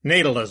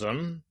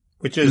natalism,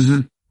 which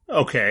is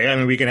okay. I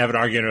mean, we can have an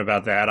argument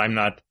about that. I'm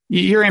not.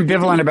 You're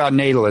ambivalent about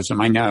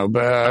natalism, I know,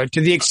 but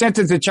to the extent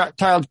that the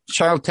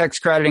child tax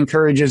credit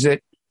encourages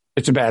it,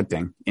 it's a bad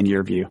thing in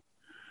your view.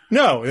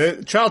 No,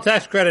 the child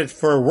tax credit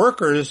for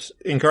workers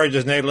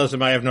encourages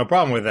natalism. I have no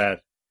problem with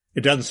that.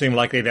 It doesn't seem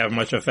likely to have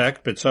much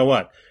effect, but so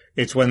what?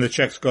 It's when the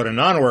checks go to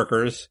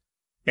non-workers,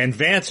 and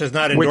Vance has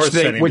not endorsed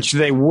any. Which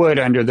they would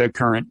under the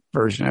current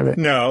version of it.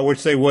 No,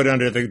 which they would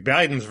under the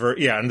Biden's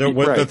version. Yeah, and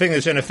the thing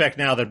that's in effect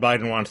now that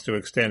Biden wants to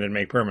extend and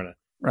make permanent.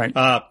 Right.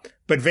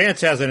 But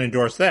Vance hasn't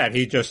endorsed that.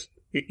 He just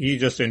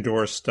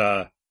endorsed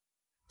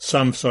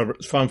some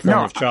form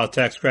of child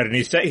tax credit.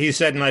 And he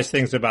said nice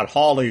things about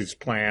Hawley's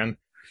plan,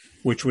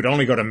 which would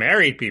only go to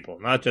married people,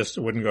 not just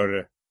wouldn't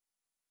go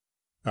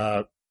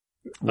to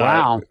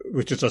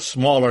which is a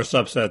smaller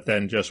subset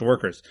than just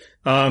workers.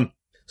 I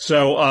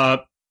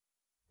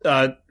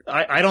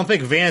don't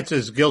think Vance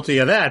is guilty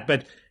of that,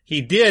 but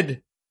he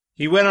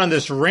went on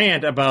this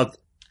rant about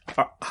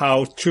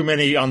how too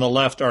many on the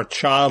left are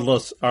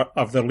childless,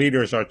 of the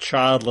leaders are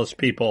childless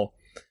people.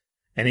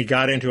 And he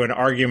got into an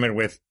argument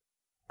with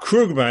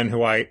Krugman,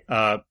 who I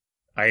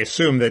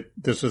assume that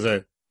this was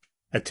a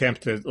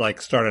attempt to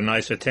start a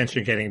nice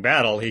attention-getting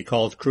battle. He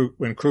called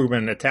when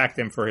Krugman attacked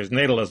him for his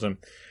natalism,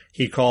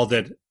 he called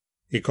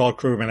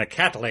Krugman a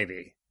cat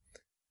lady.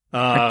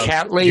 A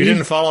cat lady? You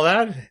didn't follow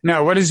that?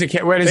 No. What is a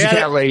cat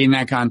lady in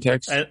that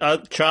context?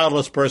 A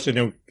childless person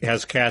who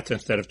has cats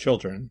instead of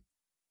children.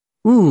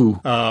 Ooh.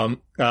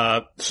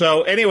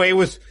 So anyway, it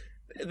was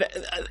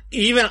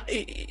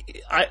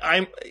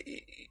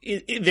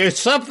there's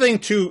something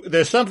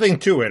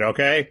to it.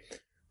 Okay.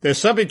 There's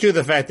something to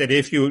the fact that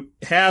if you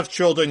have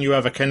children, you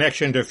have a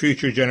connection to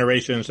future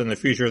generations and the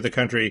future of the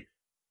country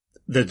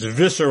that's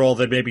visceral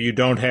that maybe you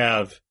don't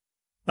have,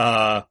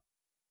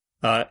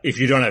 if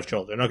you don't have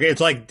children. Okay.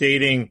 It's like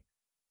dating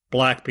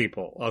black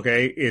people.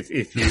 Okay.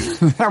 If you,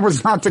 that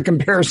was not the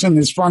comparison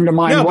that sprung to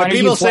mind. No, Why but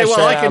people say,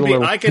 well,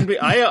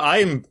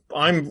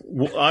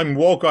 I'm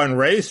woke on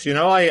race,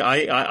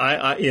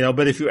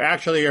 but if you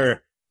actually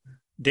are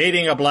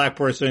dating a black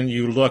person,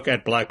 you look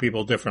at black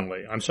people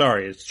differently. I'm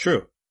sorry. It's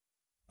true.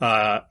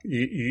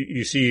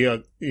 You see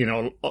an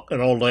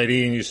old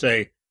lady and you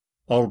say,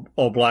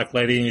 old black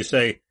lady, and you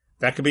say,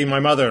 that could be my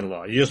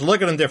mother-in-law. You just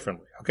look at them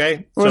differently,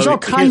 okay? Well, there's all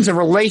kinds of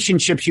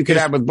relationships you could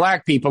have with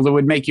black people that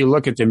would make you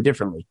look at them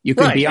differently. You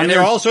could be on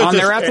their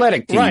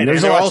athletic team. Right,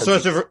 there are all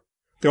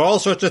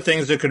sorts of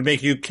things that could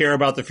make you care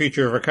about the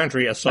future of a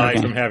country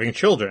aside from having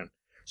children.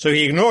 So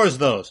he ignores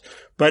those.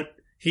 But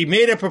he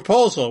made a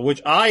proposal,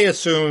 which I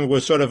assumed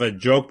was sort of a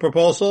joke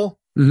proposal,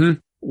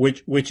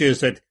 which is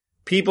that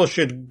people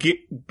should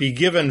be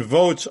given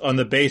votes on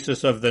the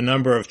basis of the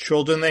number of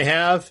children they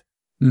have.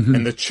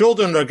 And the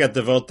children don't get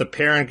the vote. The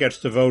parent gets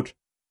to vote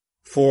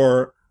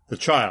for the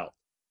child.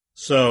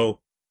 So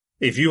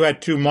if you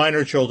had 2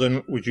 minor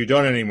children, which you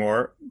don't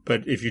anymore,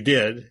 but if you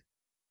did,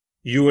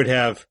 you would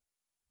have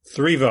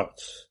 3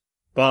 votes.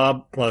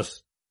 Bob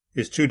plus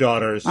his 2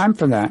 daughters. I'm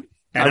for that.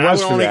 And I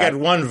would only get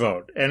 1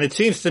 vote. And it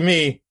seems to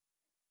me,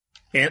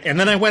 and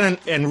then I went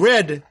and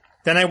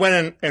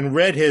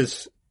read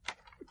his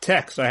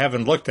text. I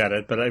haven't looked at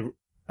it, but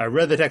I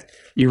read the text.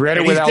 You read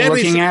it without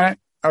looking at it?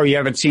 Oh, you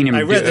haven't seen him.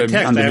 I read the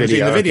text. I haven't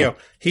seen the video. Okay.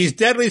 He's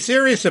deadly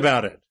serious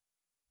about it.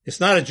 It's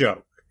not a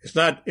joke. It's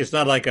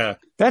not like a.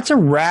 That's a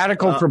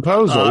radical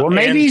proposal. Well,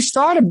 maybe he's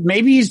done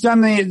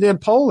the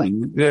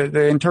polling,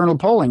 the internal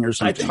polling or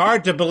something. It's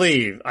hard to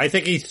believe. I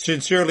think he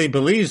sincerely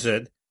believes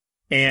it.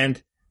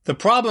 And the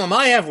problem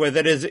I have with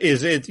it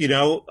is it,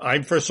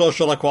 I'm for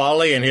social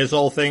equality, and his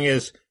whole thing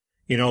is,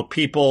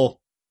 people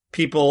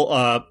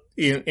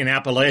in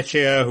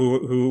Appalachia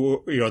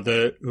who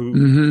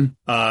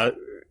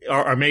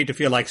are made to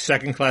feel like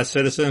second-class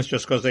citizens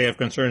just because they have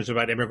concerns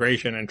about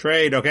immigration and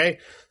trade. Okay,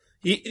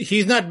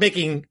 he's not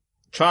making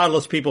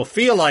childless people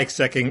feel like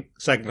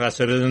second-class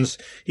citizens.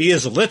 He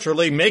is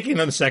literally making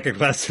them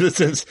second-class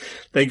citizens.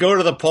 They go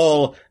to the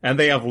poll and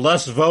they have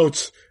less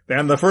votes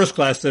than the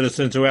first-class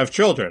citizens who have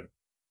children.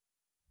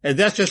 And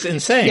that's just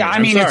insane. Yeah, I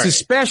mean, it's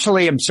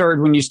especially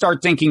absurd when you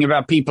start thinking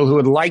about people who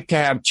would like to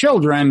have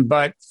children,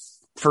 but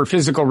for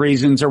physical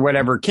reasons or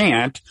whatever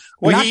can't.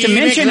 Well, not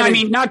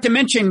to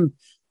mention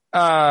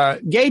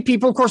gay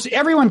people. Of course,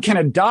 everyone can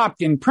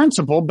adopt in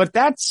principle, but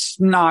that's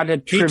not a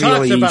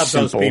trivially simple. He talks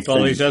about those people.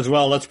 Thing. He says,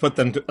 well, let's put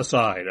them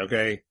aside,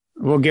 okay?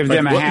 We'll give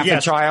them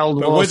a child.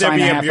 We'll assign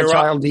a half a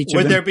child each of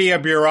them. Would there be a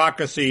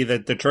bureaucracy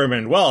that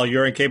determined, well,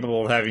 you're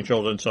incapable of having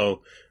children,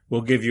 so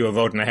we'll give you a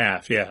vote and a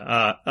half?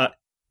 Yeah.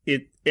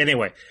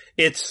 Anyway,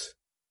 it is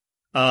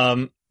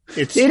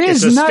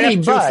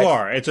nutty, step too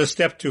far. It's a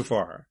step too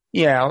far.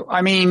 Yeah.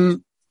 I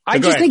mean, I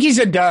just think he's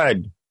a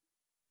dud.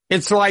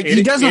 It's like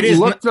he doesn't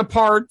look the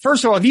part.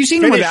 First of all, have you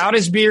seen him without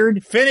his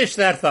beard? Finish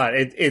that thought.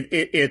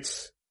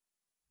 It's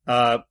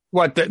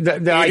what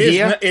the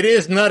idea? It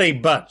is nutty,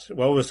 but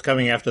what was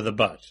coming after the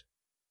but?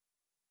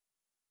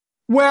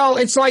 Well,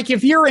 it's like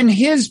if you're in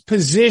his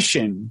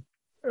position,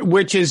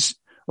 which is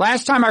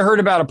last time I heard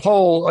about a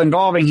poll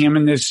involving him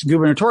in this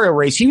gubernatorial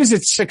race, he was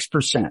at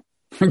 6%.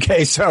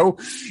 Okay, so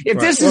if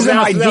this is an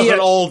idea, that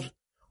was an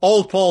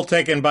old poll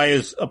taken by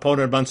his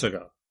opponent months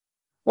ago.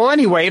 Well,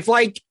 anyway, if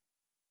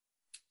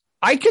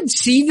I could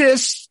see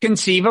this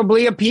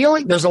conceivably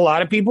appealing. There's a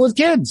lot of people with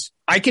kids.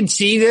 I could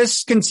see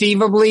this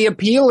conceivably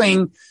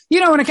appealing,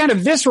 in a kind of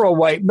visceral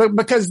way, but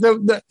because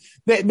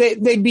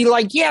they'd be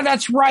like, yeah,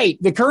 that's right.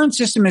 The current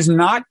system is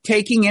not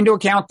taking into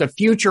account the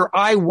future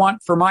I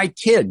want for my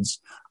kids.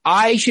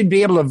 I should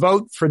be able to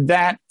vote for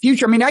that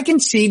future. I mean, I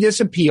can see this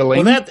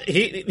appealing. Well,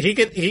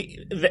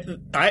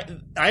 I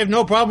have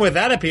no problem with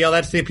that appeal.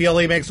 That's the appeal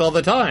he makes all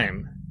the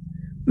time.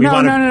 No.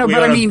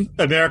 But I mean,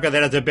 America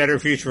that has a better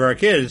future for our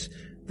kids.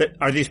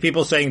 Are these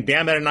people saying,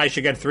 damn it, and I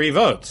should get 3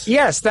 votes?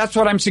 Yes, that's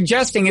what I'm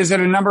suggesting, is that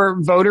a number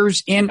of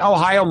voters in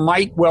Ohio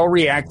might well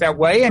react that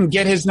way and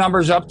get his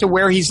numbers up to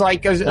where he's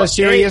like a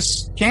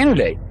serious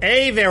candidate.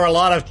 There are a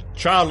lot of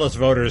childless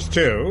voters,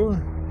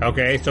 too.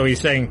 Okay, so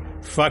he's saying,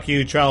 fuck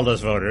you,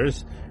 childless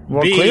voters.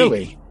 Well,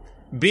 clearly.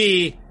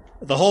 B,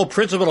 the whole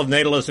principle of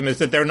natalism is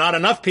that there are not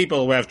enough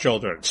people who have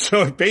children.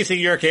 So basing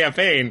your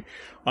campaign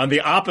on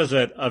the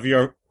opposite of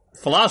your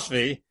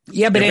philosophy.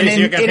 Yeah, but it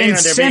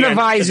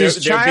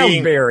incentivizes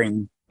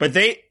childbearing.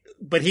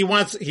 But he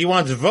wants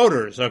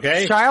voters,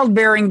 okay?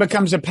 Childbearing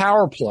becomes a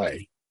power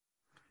play.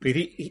 But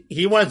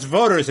he wants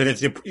voters, and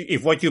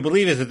if what you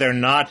believe is that there are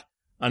not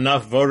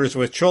enough voters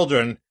with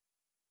children,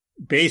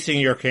 basing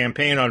your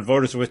campaign on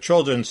voters with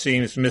children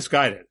seems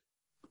misguided.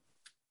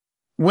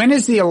 When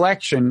is the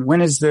election?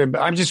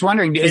 I'm just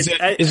wondering, is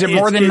it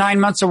more than 9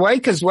 months away?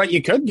 Because what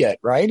you could get,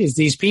 right, is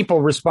these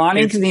people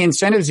responding to the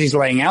incentives he's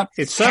laying out,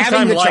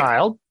 having the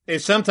child.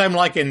 It's sometime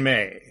like in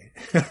May.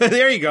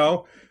 There you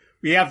go.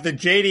 We have the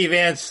J.D.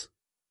 Vance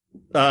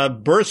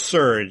birth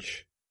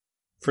surge,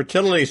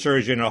 fertility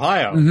surge in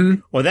Ohio.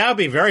 Mm-hmm. Well, that would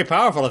be very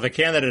powerful if a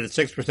candidate at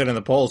 6% in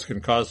the polls can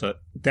cause a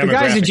demographic The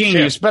guy's a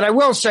genius, shift. But I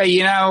will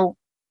say,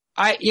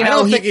 I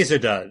don't think he's a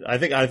dud. I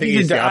think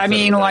he's the opposite. I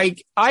mean,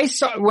 I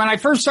saw when I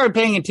first started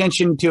paying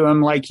attention to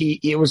him,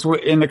 it was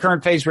in the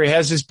current phase where he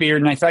has his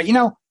beard, and I thought,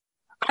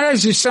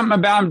 there's just something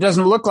about him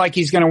doesn't look like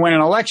he's going to win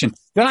an election.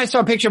 Then I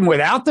saw a picture of him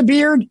without the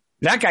beard.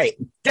 That guy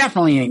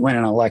definitely ain't winning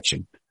an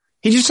election.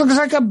 He just looks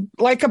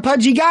like a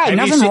pudgy guy.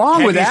 Nothing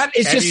wrong with that.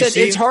 It's just that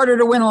it's harder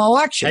to win an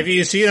election. Have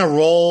you seen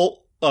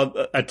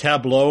a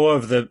tableau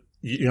of the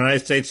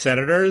United States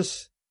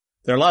senators?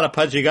 There are a lot of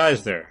pudgy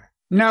guys there.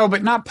 No,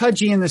 but not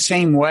pudgy in the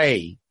same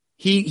way.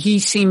 He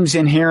seems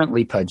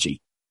inherently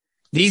pudgy.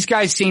 These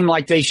guys seem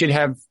like they should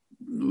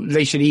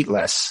eat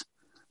less.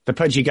 The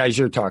pudgy guys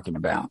you're talking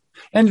about.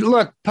 And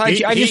look,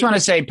 Pudgy, I just want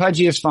to say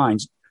Pudgy is fine.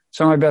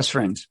 Some of my best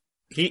friends.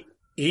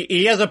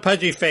 He has a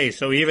pudgy face,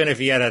 so even if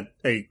he had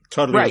a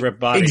totally ripped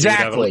body, he'd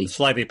have a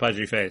slightly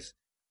pudgy face.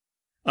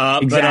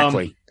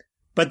 Exactly.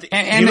 But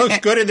he looks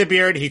good in the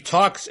beard. He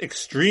talks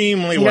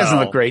extremely well. He doesn't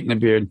look great in the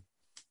beard.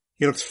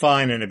 He looks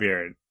fine in a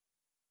beard.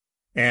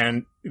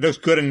 And he looks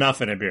good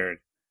enough in a beard.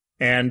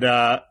 And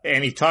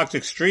he talks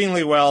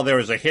extremely well. There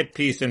was a hit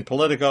piece in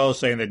Politico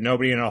saying that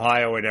nobody in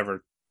Ohio had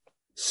ever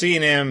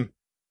seen him,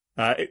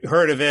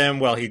 heard of him.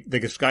 Well,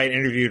 this guy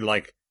interviewed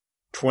like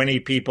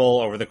 20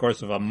 people over the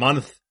course of a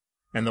month.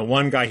 And the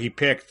one guy he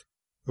picked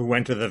who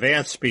went to the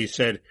Vance speech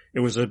said it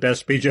was the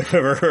best speech I've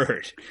ever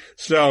heard.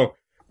 So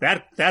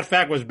that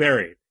fact was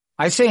buried.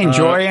 I say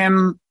enjoy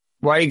him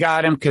while you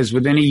got him, because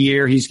within a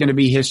year he's going to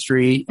be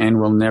history and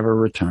will never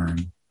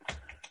return.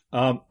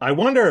 I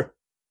wonder,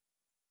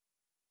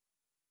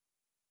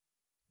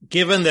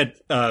 given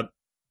that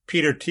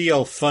Peter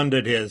Thiel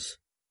funded his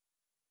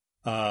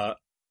the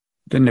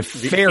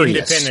nefarious the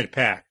independent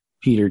PAC.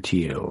 Peter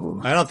Thiel.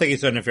 I don't think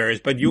he's so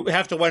nefarious, but you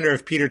have to wonder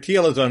if Peter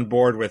Thiel is on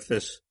board with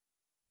this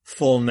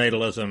full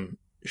natalism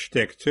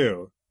shtick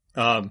too.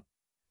 I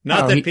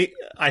think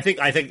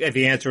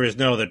the answer is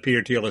no, that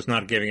Peter Thiel is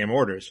not giving him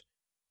orders,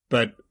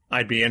 but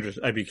I'd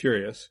be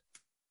curious.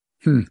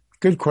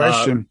 Good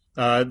question.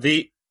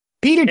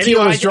 Peter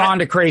Thiel is drawn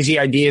to crazy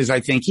ideas. I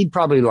think he'd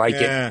probably like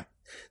it.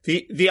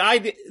 The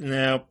idea,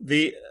 no,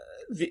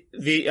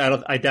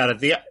 I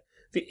doubt it.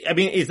 I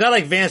mean, it's not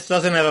like Vance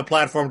doesn't have a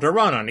platform to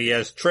run on. He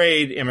has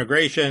trade,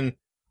 immigration,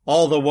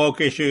 all the woke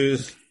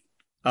issues.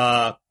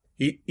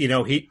 He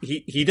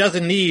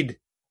doesn't need,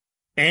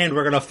 and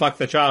we're going to fuck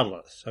the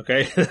childless.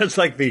 Okay. That's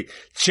like the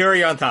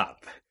cherry on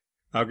top.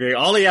 Okay.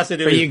 All he has to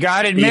do is, you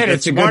got to admit,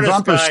 it's a good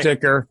bumper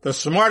sticker. The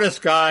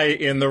smartest guy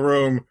in the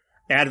room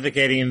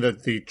advocating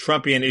the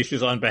Trumpian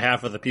issues on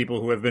behalf of the people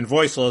who have been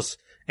voiceless,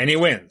 and he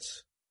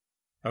wins.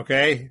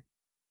 Okay.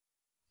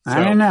 So,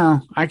 I don't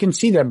know. I can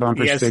see that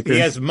bumper sticker. He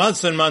has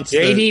months and months.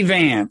 J.D.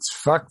 Vance,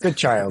 fuck the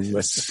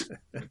childless.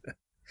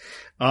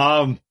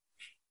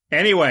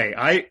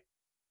 Anyway,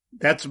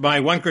 that's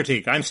my one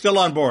critique. I'm still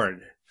on board,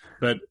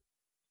 but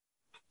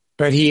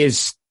he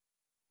is.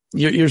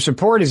 Your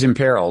support is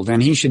imperiled,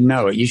 and he should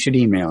know it. You should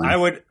email him. I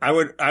would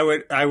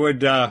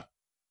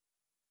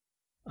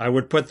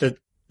put the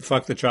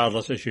fuck the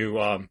childless issue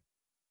on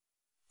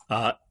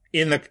the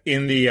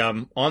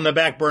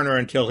back burner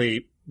until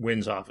he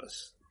wins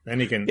office. Then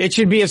he can. It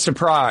should be a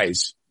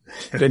surprise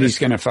that he's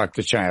going to fuck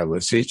the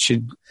childless. It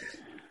should.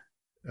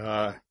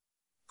 I'm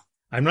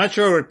not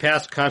sure it would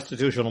pass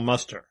constitutional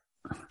muster.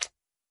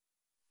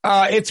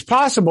 It's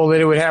possible that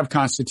it would have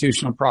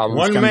constitutional problems.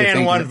 One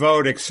man, one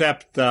vote,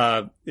 except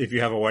if you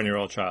have a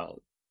 1-year-old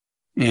child.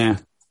 Yeah.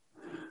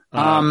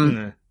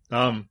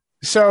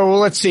 So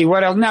let's see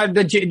what else. Now,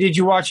 did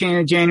you watch any of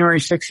the January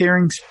 6th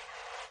hearings?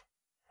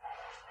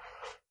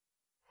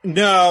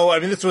 No, I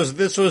mean this was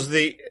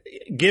the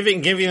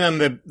giving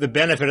them the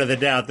benefit of the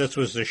doubt. This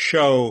was the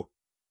show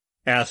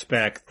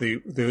aspect, the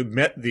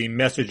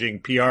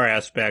messaging PR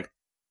aspect.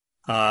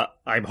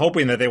 I'm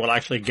hoping that they will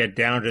actually get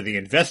down to the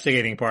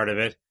investigating part of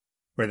it,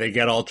 where they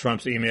get all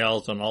Trump's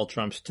emails and all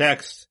Trump's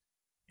texts,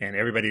 and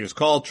everybody who's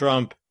called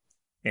Trump,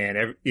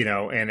 and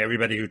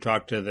everybody who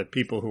talked to the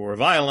people who were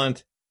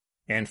violent,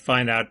 and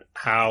find out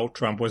how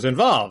Trump was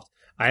involved.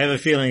 I have a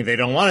feeling they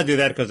don't want to do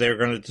that because they're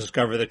going to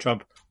discover that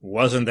Trump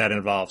wasn't that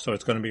involved. So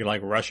it's going to be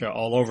like Russia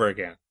all over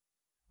again.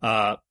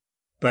 So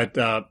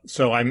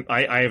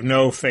I have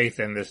no faith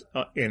in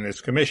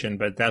this commission,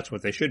 but that's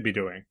what they should be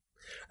doing.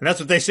 And that's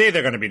what they say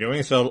they're going to be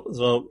doing.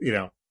 So,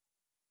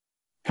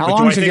 How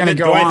long is it going to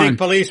go on? Do I think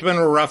policemen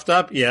were roughed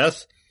up?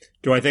 Yes.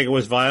 Do I think it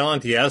was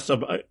violent? Yes.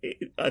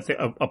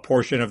 A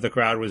portion of the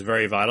crowd was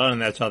very violent,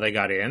 and that's how they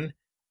got into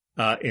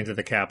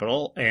the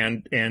Capitol.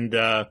 And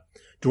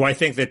do I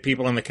think that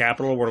people in the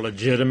Capitol were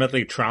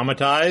legitimately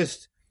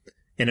traumatized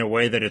in a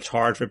way that it's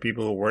hard for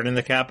people who weren't in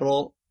the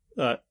Capitol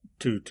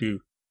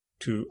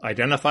to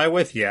identify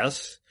with?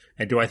 Yes.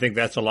 And do I think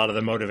that's a lot of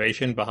the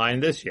motivation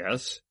behind this?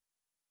 Yes.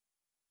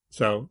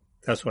 So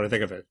that's what I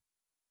think of it.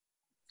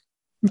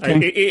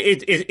 Okay.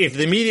 If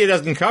the media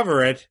doesn't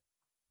cover it,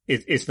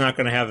 it's not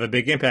going to have a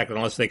big impact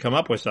unless they come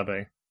up with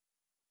something.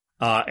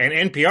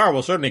 And NPR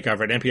will certainly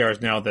cover it. NPR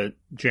is now the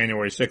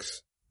January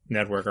 6th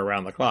network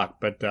around the clock,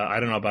 but I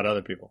don't know about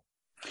other people.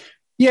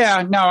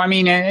 Yeah, no, I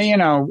mean, in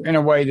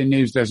a way, the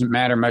news doesn't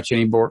matter much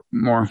anymore.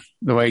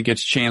 The way it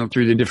gets channeled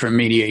through the different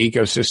media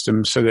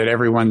ecosystems, so that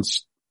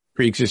everyone's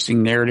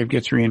pre-existing narrative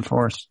gets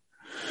reinforced.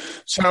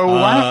 So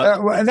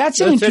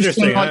that's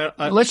interesting.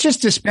 Let's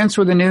just dispense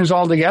with the news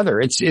altogether.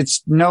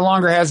 It's no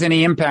longer has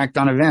any impact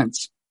on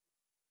events.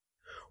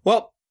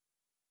 Well,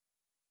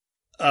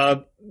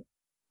 the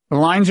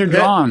lines are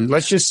drawn.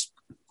 Let's just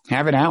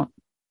have it out.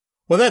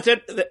 Well, that's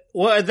it.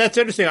 Well, that's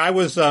interesting. I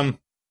was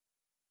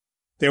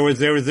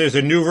there's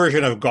a new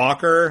version of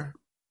Gawker.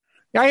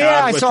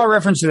 Yeah, I saw a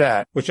reference to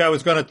that. Which I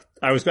was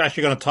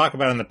actually gonna talk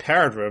about in the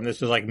Parrot Room.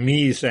 This is like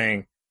me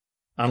saying,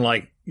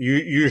 unlike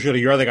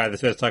usually you're the guy that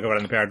says talk about it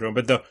in the Parrot Room.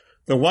 But the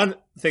one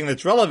thing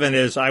that's relevant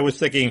is I was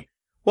thinking,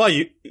 well,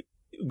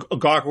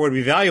 Gawker would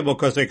be valuable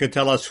because they could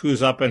tell us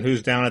who's up and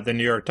who's down at the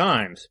New York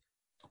Times.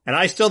 And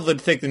I still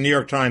think the New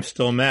York Times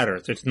still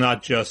matters. It's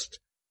not just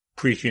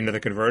preaching to the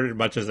converted,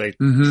 much as they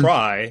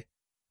try.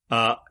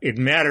 It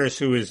matters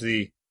who is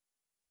the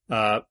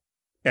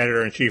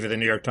editor-in-chief of the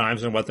New York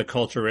Times and what the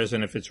culture is,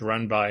 and if it's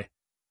run by,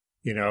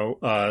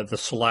 the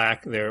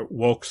Slack, their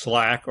woke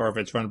Slack, or if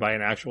it's run by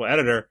an actual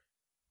editor,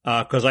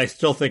 because I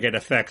still think it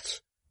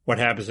affects what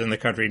happens in the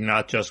country,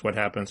 not just what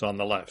happens on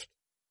the left.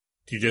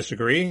 Do you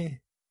disagree?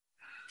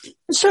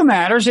 It still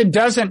matters. It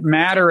doesn't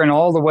matter in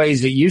all the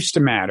ways it used to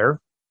matter.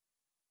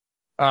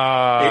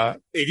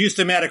 It used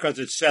to matter because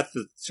it set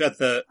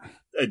the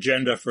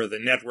agenda for the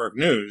network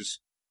news,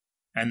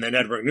 and the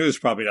network news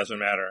probably doesn't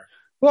matter.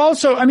 Well,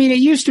 also, I mean, it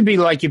used to be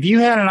like if you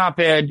had an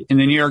op-ed in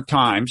the New York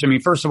Times, I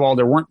mean, first of all,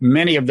 there weren't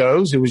many of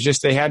those. It was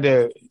just they had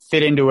to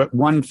fit into it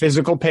one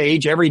physical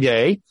page every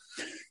day.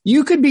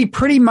 You could be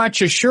pretty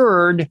much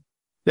assured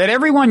that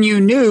everyone you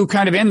knew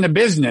kind of in the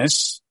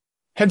business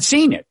had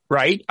seen it,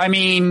 right? I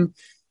mean,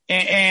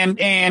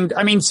 and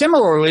I mean,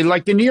 similarly,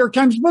 like the New York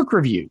Times book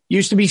review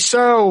used to be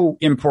so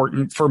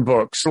important for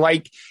books.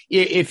 Like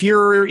if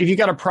you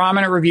got a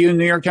prominent review in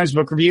the New York Times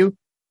book review,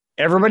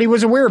 everybody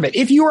was aware of it.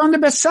 If you were on the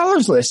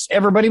bestsellers list,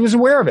 everybody was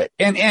aware of it.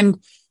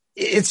 And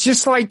it's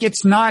just like,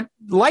 it's not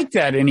like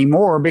that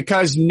anymore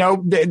because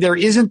there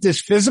isn't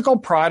this physical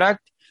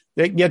product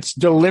that gets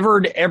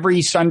delivered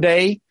every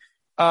Sunday,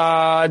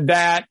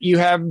 that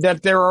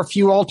there are a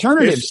few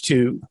alternatives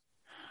to.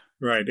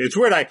 Right. It's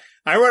weird. I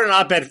wrote an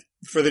op-ed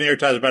for the New York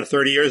Times about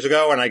 30 years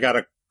ago, and I got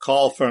a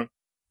call from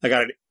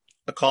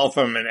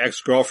an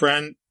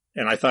ex-girlfriend,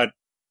 and I thought,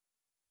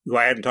 who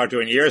I hadn't talked to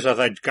in years, I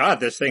thought, God,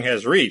 this thing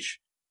has reach.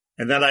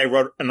 And then I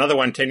wrote another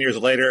one 10 years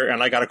later,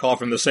 and I got a call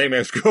from the same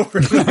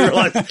ex-girlfriend, and I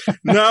realized,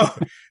 no,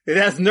 it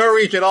has no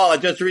reach at all.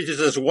 It just reaches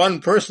this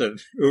one person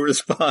who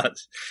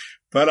responds.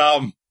 But,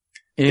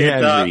 it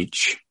has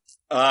reach.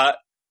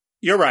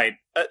 You're right.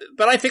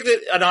 But I think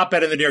that an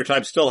op-ed in the New York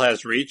Times still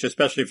has reach,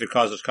 especially if it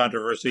causes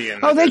controversy.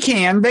 And they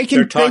can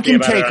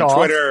take off.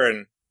 Twitter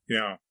and,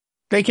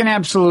 They can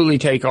absolutely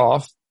take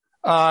off.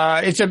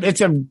 It's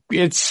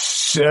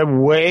a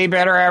way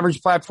better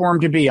average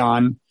platform to be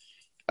on.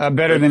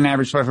 Better than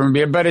average platform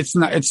to be, but it's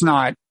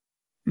not.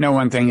 No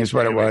one thing is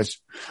what it was.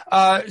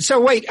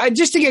 So wait,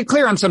 just to get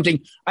clear on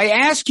something, I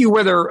asked you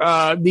whether,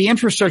 the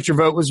infrastructure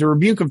vote was a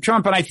rebuke of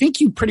Trump, and I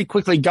think you pretty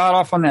quickly got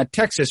off on that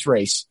Texas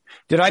race.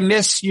 Did I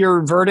miss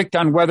your verdict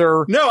on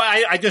whether? No,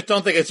 I just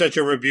don't think it's such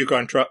a rebuke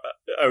on Trump,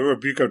 a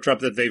rebuke of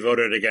Trump that they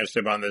voted against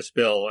him on this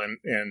bill.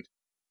 And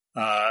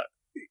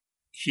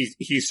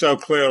he's so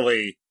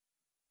clearly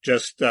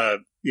just,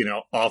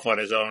 off on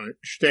his own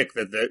shtick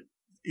that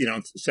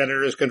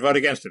senators can vote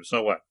against him.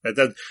 So what?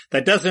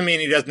 That doesn't mean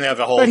he doesn't have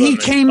a hold. But he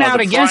came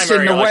out against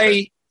it in a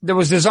way that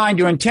was designed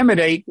to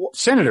intimidate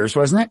senators,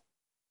 wasn't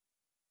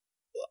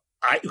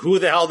it? Who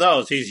the hell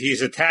knows?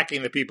 He's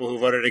attacking the people who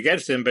voted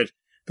against him. But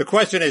the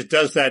question is,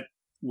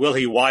 will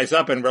he wise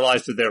up and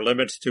realize that there are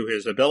limits to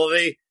his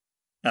ability?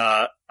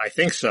 I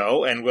think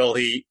so. And will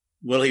he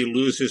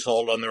lose his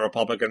hold on the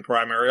Republican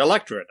primary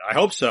electorate? I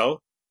hope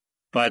so.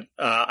 But,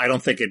 I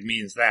don't think it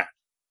means that.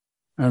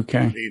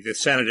 Okay. The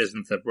Senate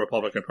isn't the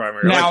Republican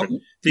primary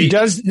election. Now,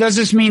 does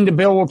this mean the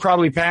bill will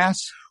probably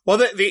pass? Well,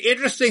 the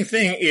interesting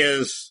thing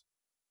is,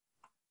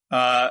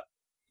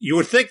 you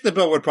would think the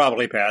bill would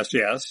probably pass,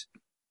 yes.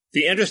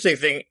 The interesting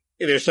thing,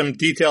 there's some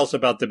details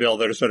about the bill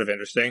that are sort of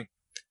interesting.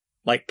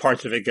 Like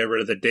parts of it get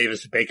rid of the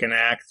Davis-Bacon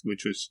Act,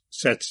 which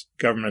sets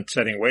government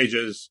setting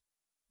wages.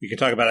 You can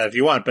talk about it if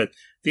you want, but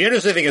the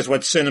interesting thing is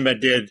what Sinema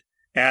did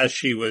as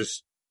she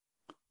was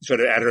sort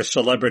of at her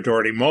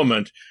celebratory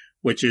moment,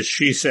 which is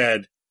she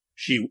said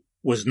she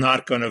was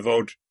not going to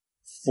vote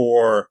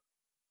for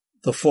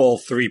the full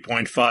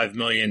 3.5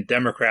 million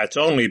Democrats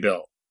only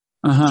bill.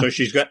 So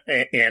she's got,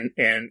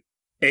 and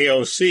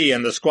AOC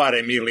and the squad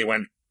immediately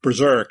went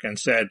berserk and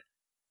said,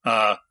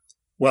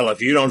 well,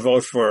 if you don't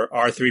vote for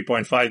our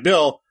 3.5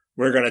 bill,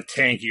 we're going to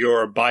tank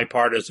your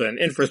bipartisan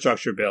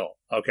infrastructure bill.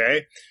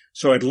 Okay.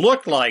 So it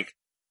looked like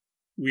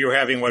we were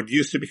having what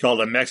used to be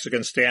called a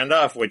Mexican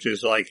standoff, which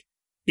is like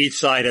each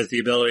side has the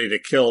ability to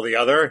kill the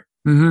other.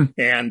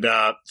 And,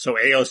 so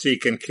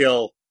AOC can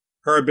kill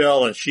her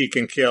bill and she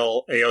can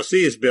kill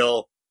AOC's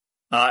bill.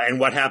 And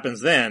what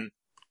happens then?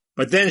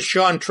 But then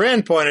Sean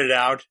Tran pointed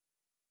out,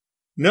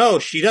 no,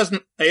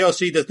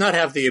 AOC does not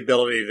have the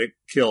ability to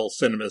kill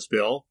Sinema's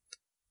bill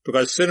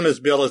because Sinema's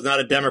bill is not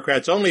a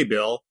Democrats only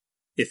bill.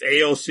 If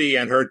AOC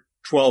and her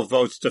 12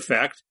 votes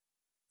defect,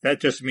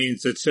 that just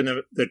means that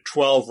the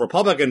 12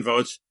 Republican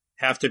votes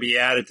have to be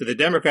added to the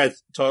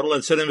Democrats total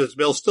and Sinema's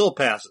bill still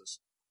passes.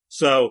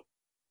 So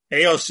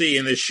AOC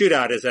in this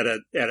shootout is at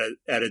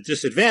a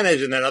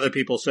disadvantage. And then other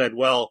people said,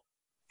 well,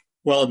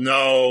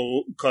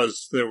 no,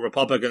 because the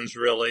Republicans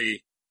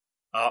really,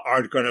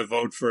 aren't going to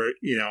vote for,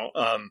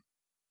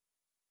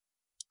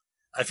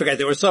 I forget,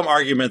 there was some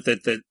argument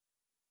that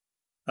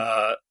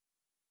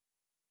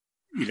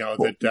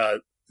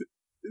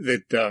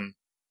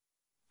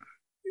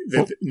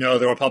no,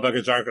 the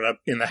Republicans aren't going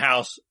to, in the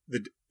House,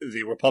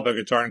 the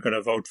Republicans aren't going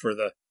to vote for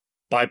the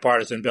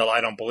bipartisan bill.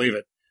 I don't believe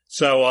it.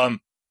 So,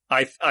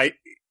 I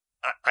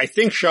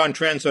think Sean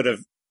Trent sort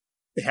of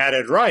had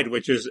it right,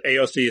 which is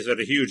AOC is at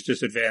a huge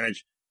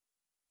disadvantage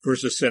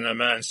versus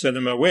Sinema, and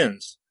Sinema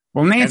wins.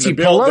 Well, Nancy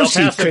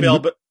Pelosi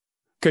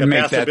could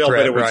make that threat,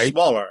 but it was right?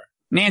 Smaller.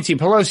 Nancy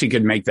Pelosi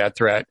could make that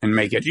threat and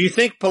make it. Do you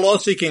think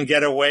Pelosi can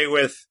get away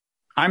with?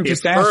 I'm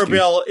just asking. If her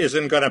bill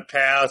isn't going to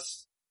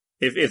pass,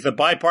 if the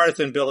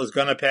bipartisan bill is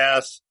going to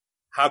pass,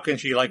 how can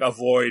she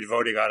avoid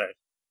voting on it?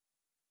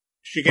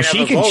 She can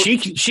vote.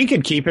 She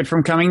could keep it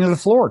from coming to the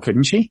floor,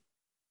 couldn't she?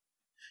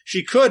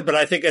 She could, but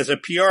I think as a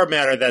PR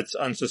matter, that's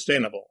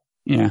unsustainable.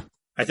 Yeah.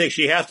 I think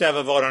she has to have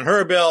a vote on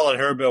her bill, and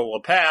her bill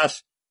will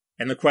pass.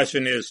 And the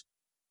question is,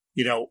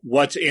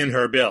 what's in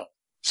her bill?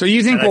 So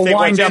you think we'll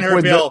wind up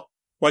with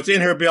what's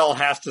in her bill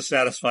has to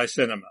satisfy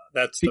Sinema.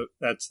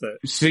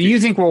 So you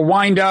think we'll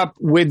wind up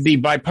with the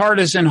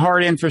bipartisan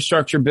hard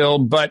infrastructure bill,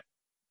 but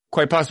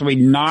quite possibly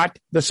not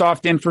the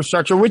soft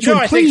infrastructure, which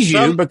would please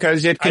you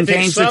because it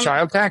contains the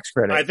child tax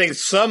credit. I think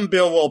some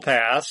bill will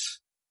pass,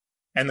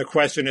 and the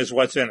question is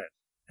what's in it.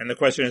 And the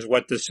question is,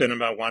 what does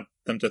Sinema want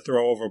them to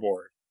throw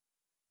overboard?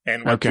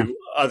 And what do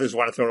others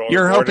want to throw overboard?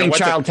 You're hoping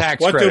child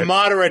tax credit. What do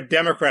moderate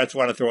Democrats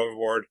want to throw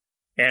overboard?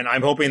 And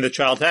I'm hoping the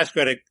child tax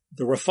credit,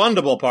 the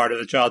refundable part of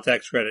the child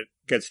tax credit,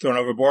 gets thrown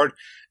overboard.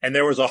 And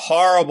there was a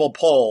horrible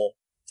poll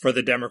for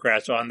the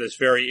Democrats on this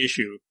very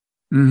issue.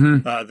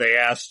 Mm-hmm. They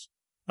asked,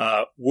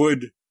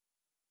 would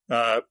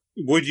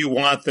you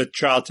want the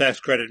child tax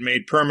credit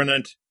made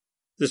permanent?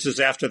 This is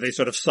after they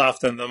sort of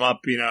softened them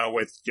up,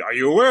 with, are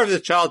you aware of the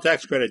child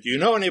tax credit? Do you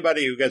know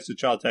anybody who gets the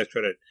child tax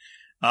credit?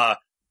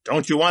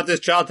 Don't you want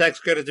this child tax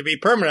credit to be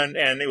permanent?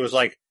 And it was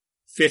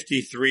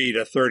 53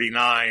 to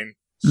 39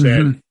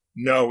 said,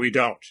 no, we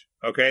don't.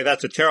 Okay.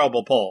 That's a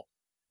terrible poll.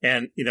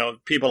 And,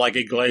 people like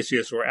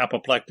Iglesias were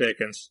apoplectic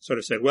and sort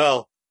of said,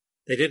 well,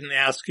 they didn't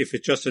ask if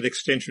it's just an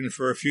extension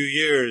for a few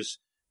years.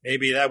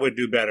 Maybe that would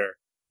do better.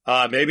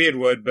 Maybe it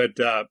would, but,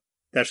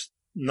 that's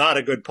not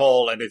a good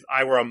poll. And if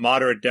I were a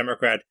moderate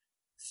Democrat,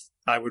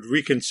 I would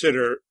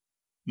reconsider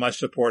my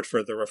support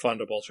for the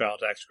refundable child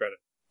tax credit.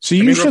 So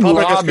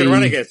Republicans could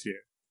run against you.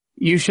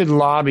 You should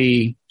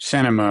lobby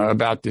Sinema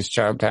about this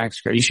child tax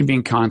credit. You should be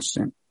in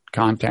constant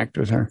contact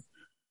with her.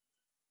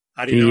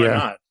 How do you know or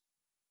not?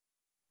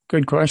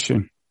 Good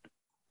question.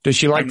 Does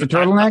she like the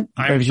turtleneck?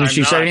 Has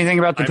she said anything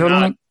about the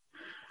turtleneck?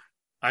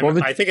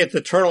 I think it's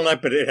the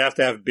turtleneck, but it'd have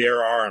to have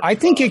bare arms. I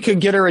think it could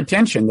get her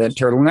attention, that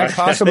turtleneck.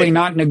 Possibly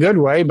not in a good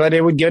way, but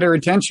it would get her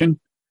attention.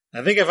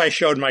 I think if I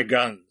showed my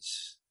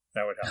guns,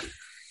 that would help.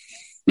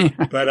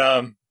 Yeah.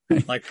 But,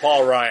 like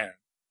Paul Ryan.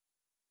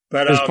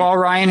 But, does Paul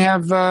Ryan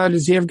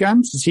does he have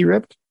guns? Is he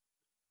ripped?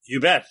 You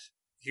bet.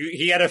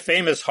 He had a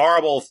famous,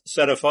 horrible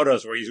set of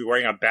photos where he's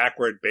wearing a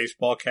backward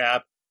baseball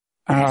cap.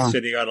 He's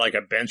sitting on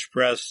a bench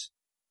press.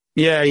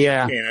 Yeah.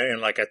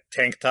 In a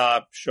tank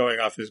top,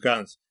 showing off his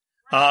guns.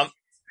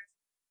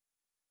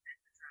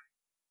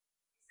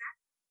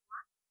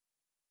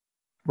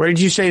 What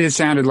did you say that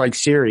sounded like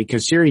Siri?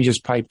 Because Siri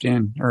just piped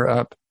in or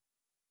up.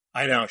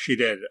 I know she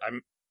did.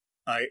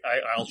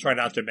 I'll try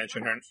not to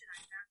mention her.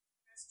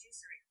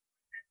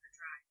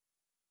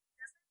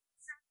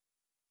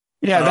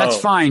 Yeah, that's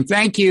fine.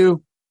 Thank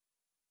you.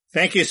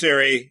 Thank you,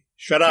 Siri.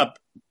 Shut up.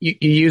 You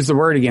use the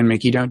word again,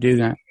 Mickey. Don't do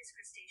that.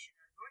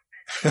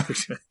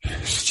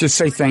 Just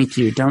say thank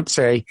you. Don't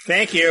say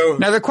thank you.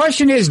 Now the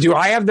question is, do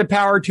I have the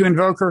power to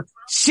invoke her?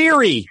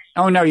 Siri.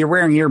 Oh no, you're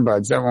wearing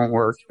earbuds. That won't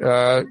work.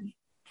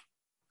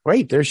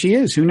 Wait, there she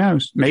is. Who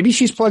knows? Maybe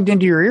she's plugged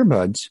into your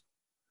earbuds.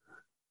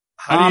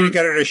 How do you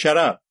get her to shut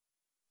up?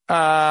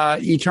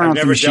 You turn off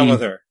the machine. I've never dealt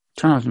with her.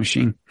 Turn off the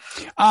machine.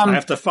 I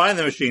have to find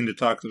the machine to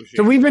talk to the machine.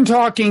 So we've been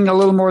talking a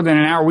little more than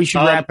an hour. We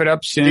should wrap it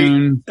up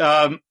soon.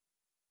 I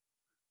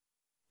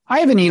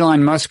have an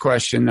Elon Musk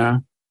question, though.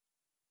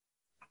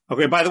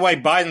 Okay, by the way,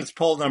 Biden's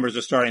poll numbers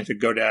are starting to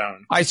go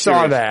down. I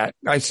saw that.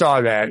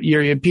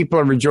 People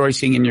are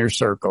rejoicing in your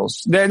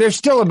circles. They're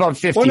still above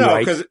 50, well, no,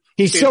 right?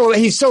 He's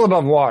still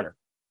above water.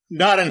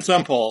 Not in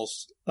some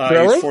polls.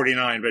 Really? He's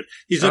 49, but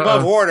he's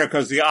above water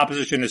because the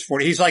opposition is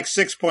 40. He's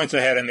 6 points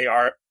ahead in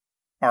the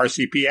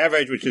RCP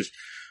average, which is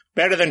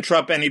better than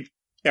Trump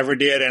ever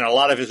did. And a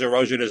lot of his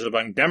erosion is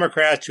among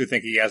Democrats who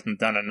think he hasn't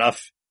done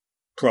enough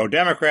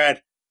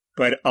pro-Democrat,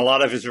 but a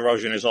lot of his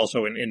erosion is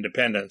also in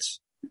independents.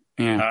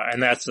 Yeah.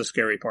 And that's the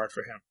scary part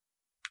for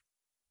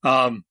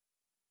him.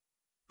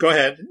 Go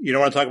ahead. You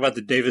don't want to talk about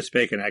the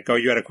Davis-Bacon Act.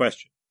 You had a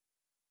question.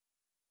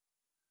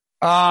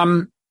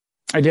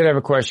 I did have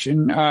a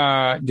question. Did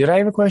I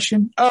have a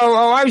question?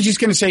 I was just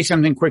going to say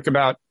something quick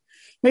about,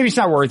 maybe it's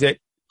not worth it.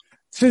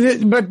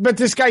 So, but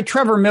this guy,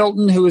 Trevor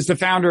Milton, who is the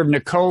founder of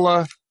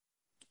Nikola,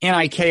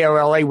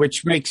 Nikola,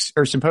 which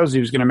supposedly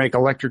was going to make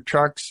electric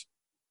trucks,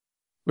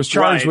 was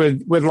charged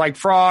with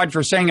fraud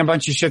for saying a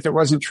bunch of shit that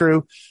wasn't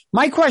true.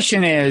 My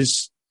question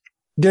is,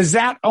 does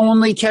that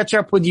only catch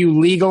up with you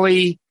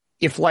legally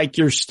if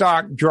your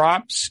stock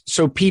drops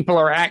so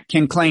people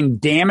can claim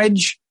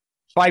damage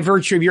by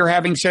virtue of your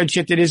having said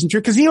shit that isn't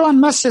true? Because Elon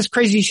Musk says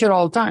crazy shit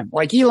all the time.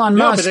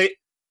 Musk. But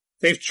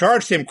they've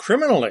charged him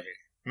criminally.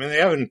 I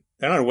mean,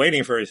 They're not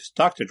waiting for his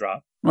stock to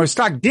drop. Well, his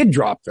stock did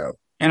drop, though.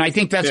 And I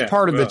think that's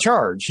part of the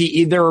charge.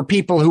 There are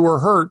people who were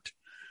hurt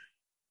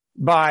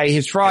by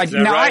his fraud.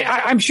 Now, right?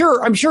 I'm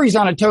sure he's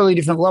on a totally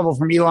different level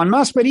from Elon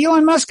Musk, but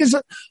Elon Musk is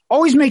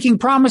always making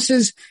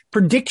promises,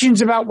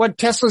 predictions about what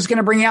Tesla's going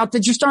to bring out that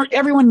just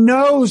everyone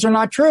knows are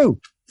not true.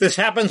 This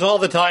happens all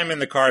the time in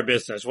the car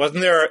business.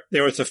 Wasn't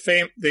there was a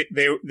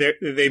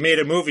they made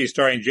a movie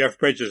starring Jeff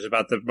Bridges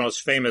about the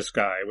most famous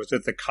guy. Was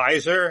it the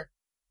Kaiser?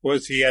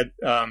 Was he at,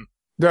 no,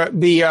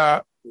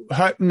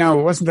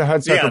 it wasn't the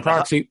Hudsucker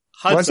Proxy.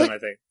 Hudson, was it? I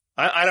think.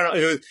 I don't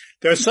know.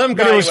 There was some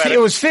guy. It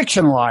was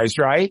fictionalized,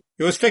 right?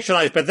 It was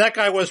fictionalized, but that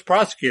guy was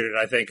prosecuted,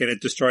 I think, and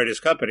it destroyed his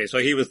company. So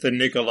he was the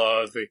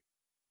Nikola of the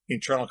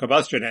internal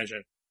combustion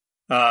engine.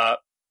 And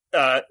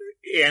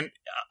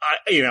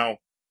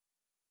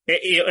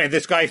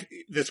this guy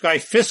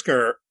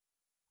Fisker,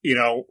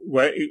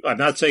 I'm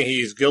not saying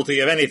he's guilty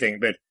of anything,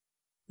 but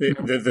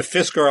the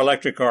Fisker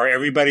electric car,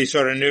 everybody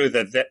sort of knew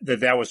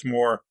that was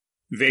more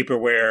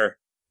vaporware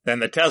than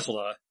the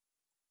Tesla.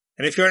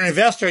 And if you're an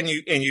investor and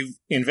you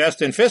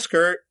invest in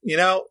Fisker,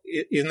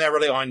 isn't that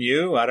really on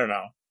you? I don't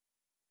know.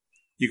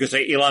 You could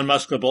say Elon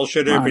Musk a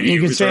bullshitter, but you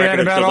could say that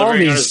about all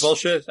these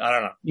bullshit. I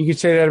don't know. You could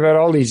say that about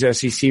all these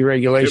SEC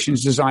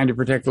regulations designed to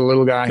protect the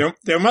little guy.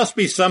 There must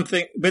be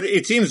something, but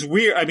it seems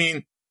weird. I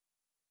mean,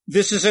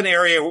 this is an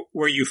area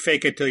where you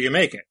fake it till you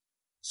make it.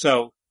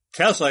 So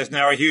Tesla is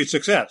now a huge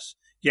success.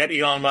 Yet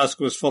Elon Musk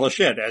was full of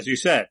shit, as you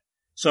said.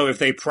 So if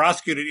they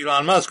prosecuted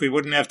Elon Musk, we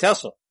wouldn't have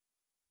Tesla.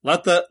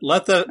 Let the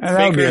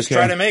fakers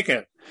try to make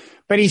it.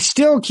 But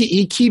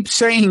he keeps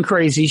saying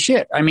crazy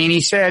shit. I mean, he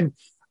said,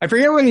 I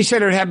forget what he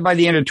said it would happen by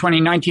the end of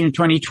 2019 and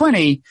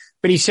 2020,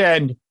 but he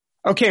said,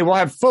 okay,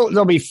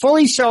 they'll be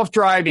fully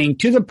self-driving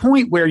to the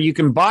point where you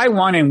can buy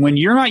one, and when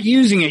you're not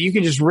using it, you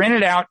can just rent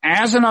it out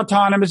as an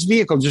autonomous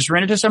vehicle. Just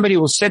rent it to somebody who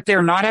will sit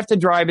there, not have to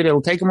drive it.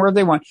 It'll take them wherever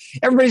they want.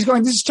 Everybody's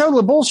going, this is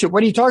total bullshit.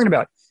 What are you talking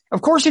about?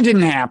 Of course it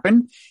didn't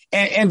happen.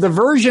 And the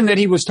version that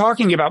he was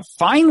talking about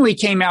finally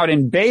came out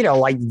in beta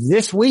like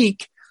this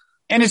week.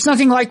 And it's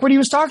nothing like what he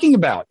was talking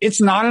about. It's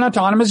not an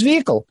autonomous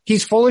vehicle.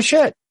 He's full of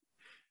shit.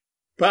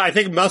 But I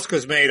think Musk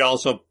has made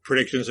also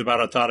predictions about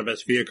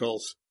autonomous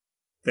vehicles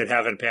that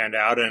haven't panned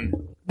out. And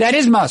that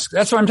is Musk.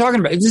 That's what I'm talking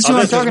about. This is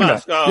what I'm talking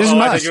about. This is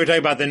Musk. I thought you were talking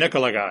about the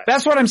Nikola guy.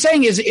 That's what I'm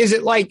saying. Is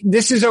it like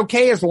this is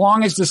okay as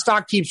long as the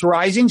stock keeps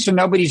rising so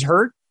nobody's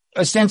hurt?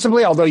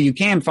 Ostensibly, although you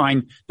can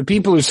find the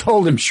people who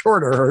sold him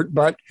short are hurt,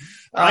 but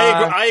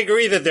I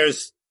agree that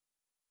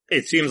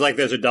it seems like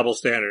there's a double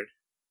standard.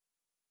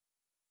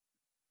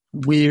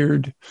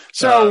 Weird.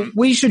 So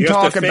we should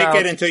talk about. You have to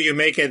fake it until you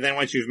make it. Then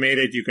once you've made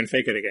it, you can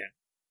fake it again.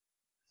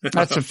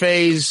 That's a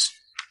phase.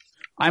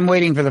 I'm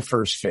waiting for the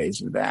first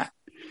phase of that.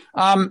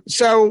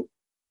 So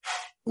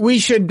we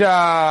should,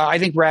 I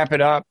think, wrap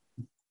it up.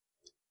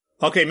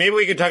 Okay, maybe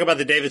we could talk about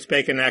the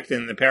Davis-Bacon Act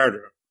in the Parrot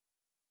Room.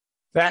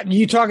 That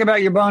you talk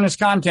about your bonus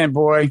content,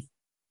 boy.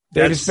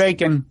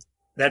 Davis-Bacon.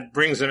 That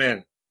brings them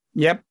in.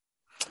 Yep.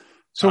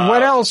 So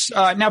what else?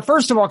 Now,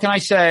 first of all, can I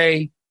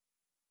say,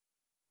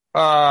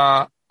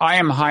 I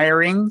am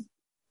hiring.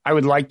 I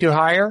would like to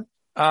hire,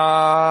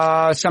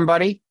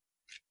 somebody.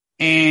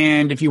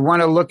 And if you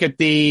want to look at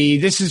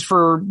this is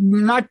for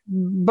not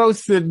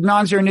both the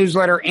Non-Zero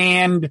newsletter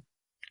and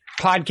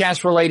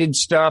podcast related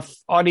stuff,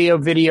 audio,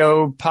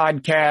 video,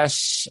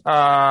 podcasts,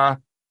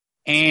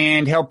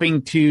 and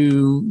helping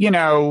to,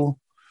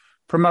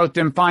 promote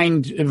them,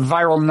 find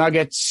viral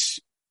nuggets,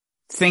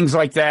 things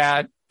like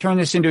that. Turn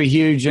this into a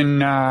huge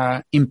and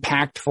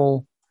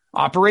impactful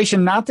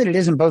operation. Not that it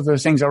isn't both of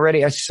those things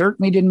already. I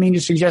certainly didn't mean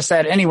to suggest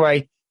that.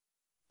 Anyway,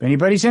 if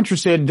anybody's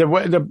interested,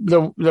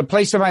 the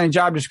place to find the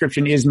job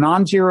description is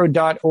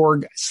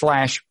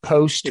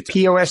nonzero.org/post,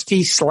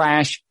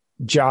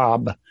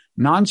 POST/job,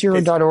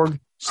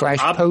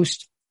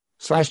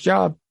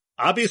 nonzero.org/post/job.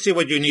 Obviously,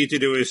 what you need to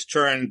do is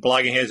turn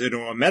Bloggingheads into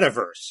a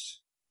metaverse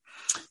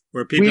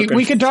where people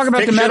we could talk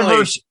about the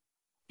metaverse.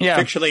 Yeah.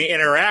 Fictionally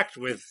interact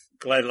with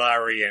Glenn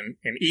Lowry and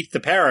eat the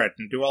parrot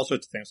and do all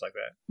sorts of things like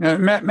that.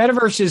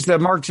 Metaverse is the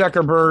Mark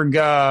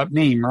Zuckerberg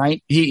meme,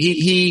 right?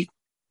 He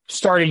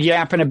started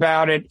yapping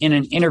about it in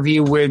an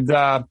interview with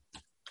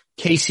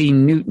Casey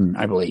Newton,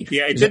 I believe.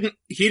 Yeah,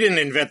 he didn't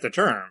invent the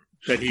term.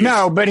 But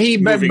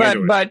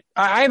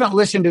I haven't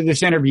listened to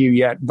this interview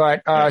yet,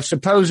 but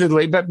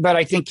supposedly, but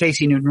I think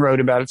Casey Newton wrote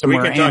about it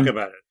somewhere. We can talk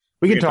about it.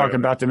 We can talk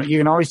about them. You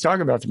can always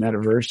talk about the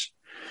metaverse.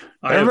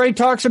 Everybody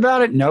talks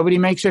about it. Nobody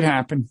makes it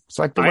happen. It's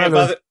like the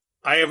weather.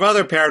 I have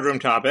other Parrot Room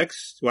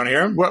topics. Do you want to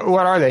hear them?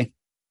 What are they?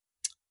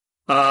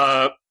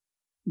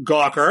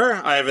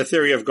 Gawker. I have a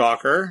theory of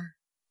Gawker.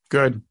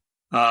 Good.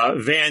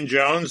 Van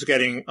Jones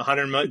getting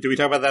 $100 million. Did we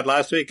talk about that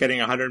last week? Getting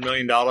 $100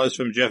 million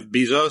from Jeff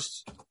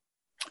Bezos.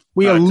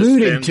 We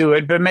alluded to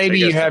it, but maybe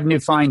you have new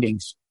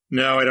findings.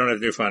 No, I don't have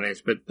new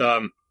findings, but,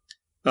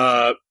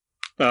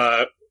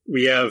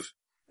 we have,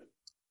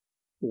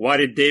 why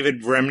did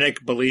David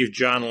Remnick believe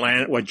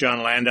what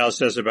John Landau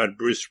says about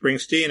Bruce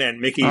Springsteen and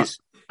Mickey's?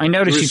 I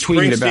noticed you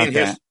tweeted about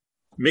that.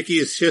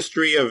 Mickey's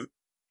history of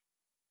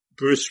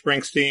Bruce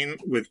Springsteen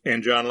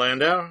and John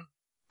Landau.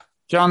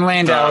 John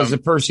Landau is the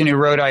person who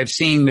wrote "I've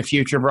Seen the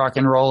Future of Rock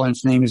and Roll," and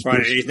his name is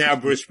Bruce. He's now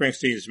Bruce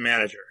Springsteen's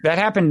manager. That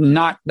happened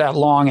not that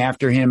long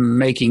after him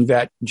making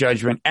that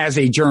judgment as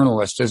a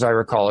journalist, as I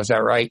recall. Is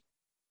that right?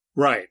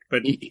 Right,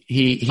 but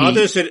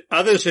others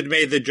had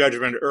made the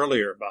judgment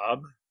earlier,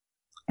 Bob.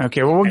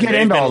 Okay, well, we'll get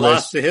into all this.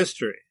 Lost to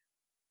history.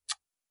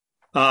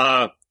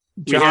 John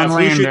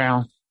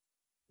Landau.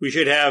 We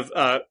should have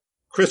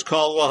Chris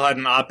Caldwell had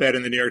an op-ed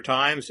in the New York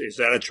Times. Is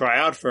that a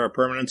tryout for a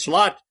permanent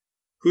slot?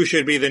 Who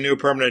should be the new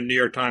permanent New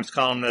York Times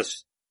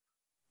columnist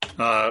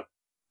now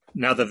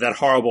that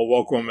horrible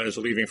woke woman is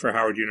leaving for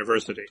Howard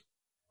University?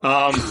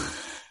 How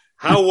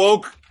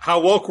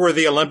woke were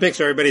the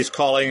Olympics? Everybody's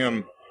calling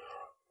them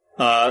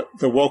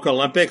the woke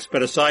Olympics,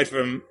 but aside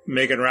from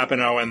Megan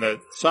Rapinoe and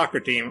the soccer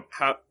team,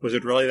 was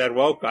it really that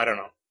woke? I don't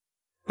know.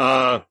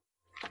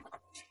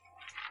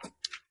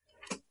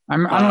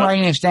 I'm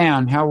writing this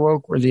down. How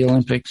woke were the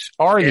Olympics?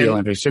 The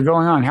Olympics? They're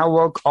going on. How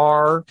woke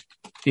are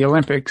the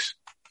Olympics?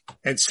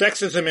 And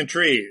sexism in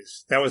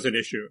trees. That was an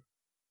issue.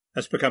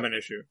 That's become an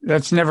issue.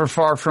 That's never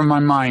far from my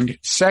mind.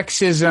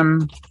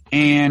 Sexism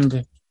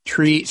and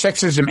trees, or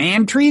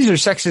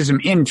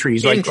sexism in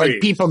trees? Like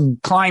people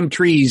climb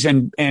trees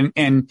and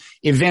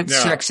event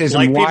sexism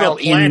like while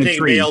in the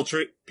tree.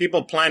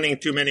 People planting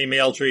too many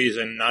male trees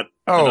and not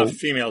enough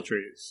female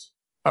trees.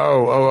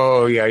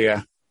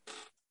 Yeah.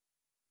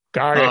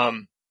 Got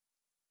it.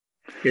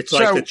 It's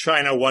like the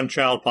China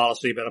one-child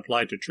policy, but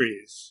applied to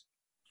trees.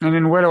 And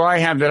then what do I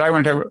have that I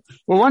want to?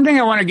 Well, one thing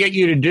I want to get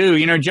you to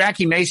do,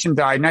 Jackie Mason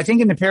died, and I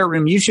think in the Parrot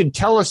Room you should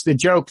tell us the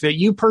joke that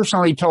you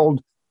personally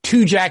told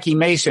to Jackie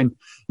Mason.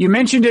 You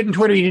mentioned it in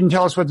Twitter. You didn't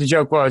tell us what the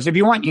joke was. If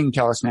you want, you can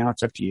tell us now.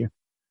 It's up to you.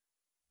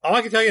 Oh,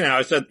 I can tell you now.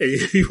 I said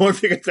you won't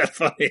think it's that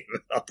funny.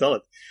 I'll tell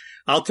it.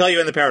 I'll tell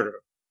you in the Parrot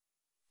Room.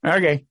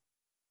 Okay.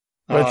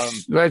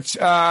 Let's.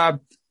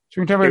 So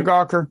we can talk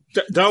about Gawker.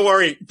 Don't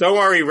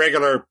worry,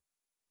 regular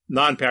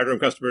non-Parrot Room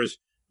customers.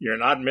 You're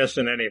not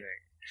missing anything.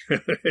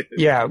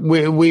 Yeah,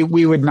 we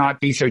would not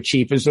be so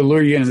cheap as to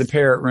lure you into the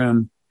Parrot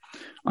Room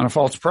on a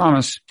false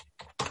promise.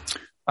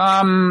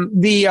 I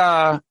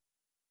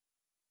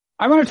want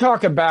to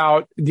talk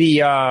about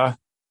there's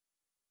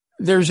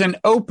an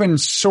open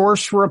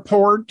source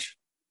report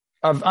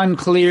of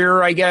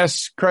unclear, I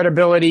guess,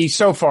 credibility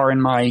so far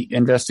in my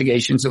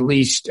investigations, at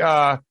least,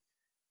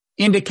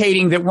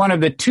 indicating that one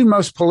of the two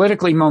most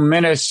politically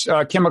momentous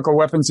chemical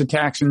weapons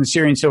attacks in the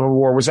Syrian civil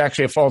war was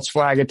actually a false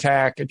flag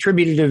attack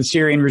attributed to the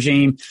Syrian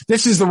regime.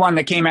 This is the one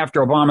that came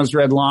after Obama's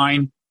red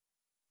line.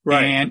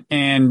 Right.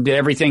 And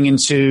everything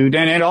ensued.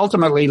 And it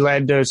ultimately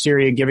led to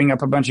Syria giving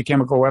up a bunch of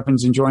chemical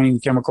weapons and joining the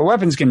Chemical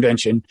Weapons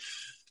Convention.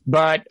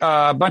 But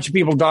a bunch of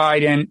people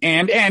died. And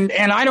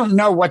I don't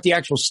know what the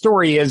actual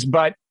story is,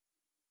 but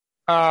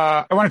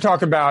I want to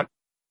talk about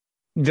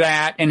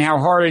that and how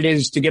hard it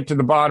is to get to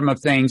the bottom of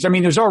things. I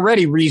mean, there's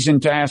already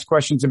reason to ask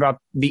questions about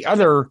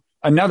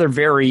another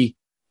very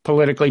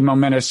politically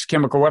momentous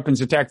chemical weapons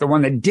attack, the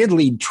one that did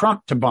lead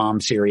Trump to bomb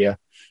Syria.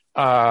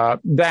 Wait,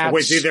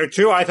 see, there are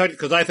two? I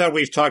thought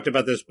we've talked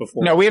about this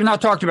before. No, we have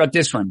not talked about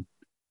this one.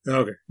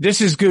 Okay.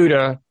 This is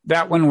Ghouta.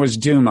 That one was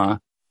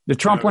Duma. The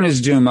Trump one is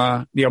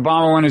Duma. The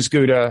Obama one is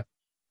Ghouta.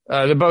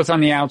 They're both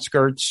on the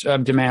outskirts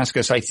of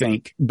Damascus, I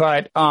think.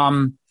 But,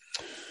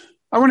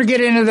 I want to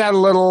get into that a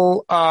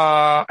little.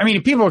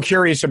 If people are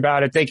curious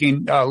about it, they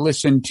can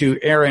listen to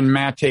Aaron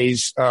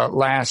Mate's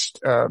last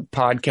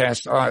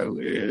podcast.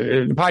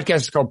 The podcast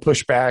is called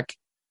Pushback,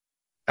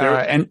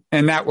 and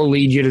that will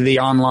lead you to the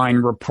online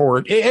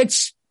report.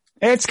 It's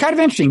kind of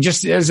interesting,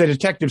 just as a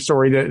detective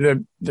story,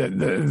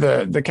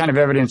 the kind of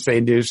evidence they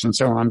deduce and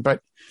so on. But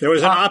there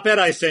was an op-ed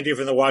I sent you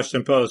from the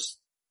Washington Post.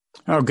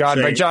 Oh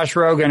God, by Josh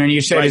Rogan, and you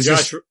said,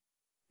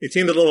 it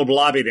seemed a little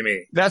blobby to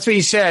me. That's what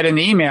he said in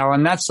the email,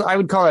 and I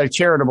would call it a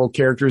charitable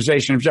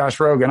characterization of Josh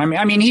Rogan.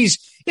 I mean, he's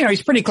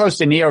pretty close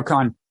to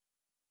neocon.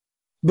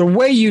 The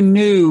way you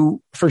knew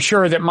for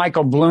sure that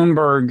Michael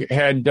Bloomberg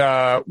had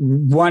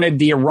wanted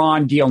the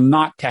Iran deal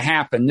not to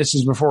happen, this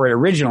is before it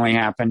originally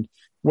happened,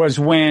 was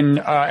when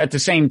at the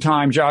same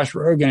time Josh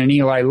Rogan and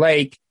Eli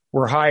Lake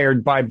were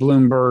hired by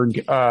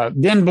Bloomberg,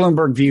 then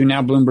Bloomberg View,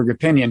 now Bloomberg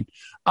Opinion.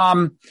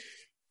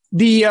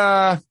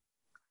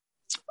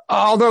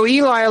 Although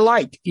Eli I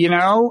like,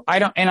 I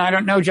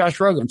don't know Josh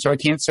Rogan, so I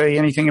can't say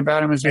anything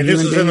about him as a human being.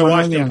 And this is in the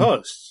Washington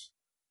Post.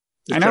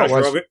 I know it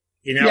was. Rogan,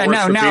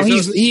 now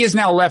he has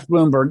now left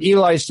Bloomberg.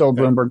 Eli's still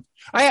Bloomberg.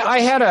 I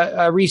had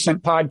a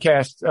recent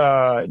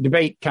podcast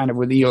debate kind of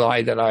with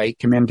Eli that I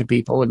commend to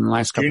people in the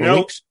last couple of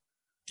weeks.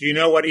 Do you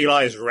know what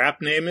Eli's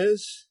rap name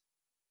is?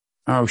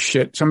 Oh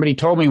shit! Somebody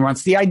told me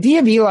once. The idea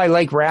of Eli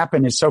Lake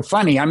rapping is so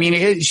funny. I mean,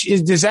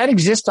 does that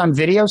exist on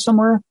video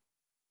somewhere?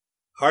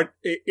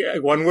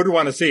 One would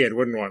want to see it,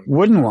 wouldn't one?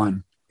 Wouldn't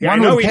one? Yeah, one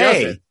I know would he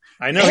pay. does it.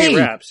 I know he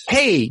raps.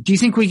 Hey, do you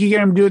think we could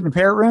get him to do it in the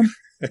Parrot Room?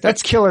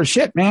 That's killer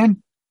shit,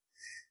 man.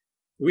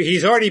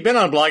 He's already been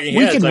on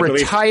Bloggingheads. We could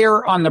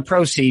retire on the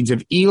proceeds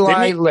of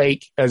Eli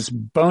Lake as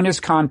bonus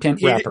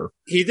content rapper.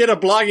 He did a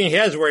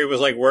Bloggingheads where he was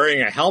like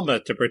wearing a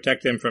helmet to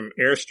protect him from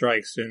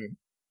airstrikes in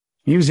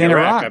He was in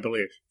Iraq, I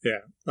believe. Yeah.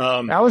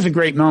 That was a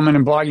great moment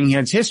in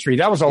Bloggingheads history.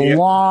 That was a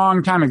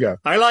long time ago.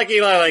 I like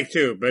Eli Lake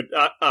too, but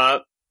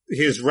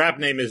his rap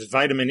name is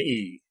Vitamin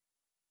E.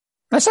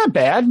 That's not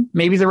bad.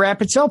 Maybe the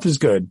rap itself is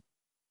good.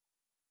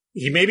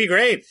 He may be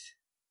great.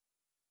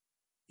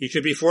 He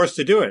should be forced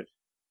to do it.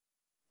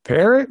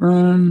 Parrot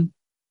Room.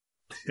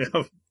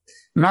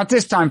 Not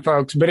this time,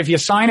 folks, but if you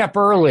sign up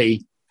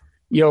early,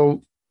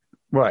 you'll,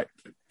 what?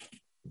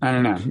 I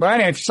don't know.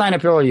 But if you sign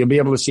up early, you'll be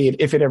able to see it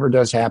if it ever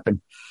does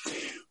happen,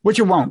 which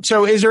it won't.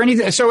 So is there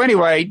anything? So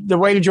anyway, the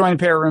way to join the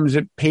Parrot Room is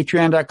at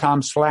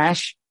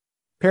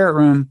patreon.com/Parrot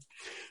Room.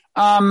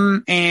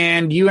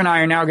 And you and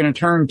I are now going to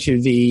turn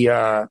to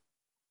the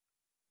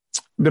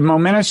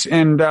momentous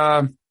and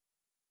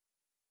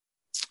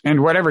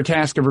whatever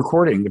task of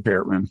recording the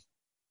Parrot Room.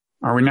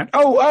 Are we not?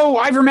 Oh,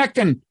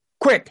 ivermectin.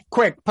 Quick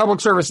public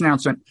service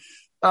announcement.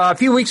 A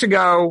few weeks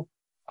ago,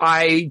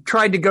 I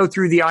tried to go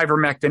through the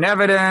ivermectin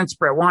evidence.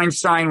 Brett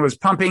Weinstein was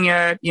pumping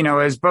it,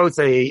 as both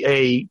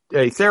a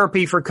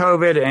therapy for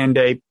COVID and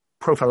a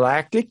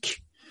prophylactic,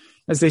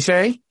 as they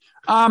say.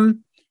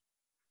 And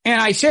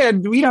I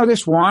said,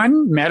 this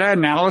one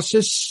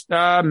meta-analysis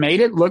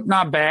made it look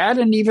not bad,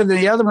 and even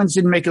the other ones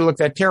didn't make it look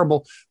that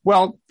terrible.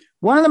 Well,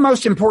 one of the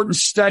most important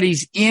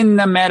studies in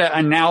the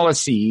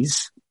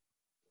meta-analyses,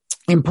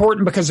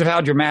 important because of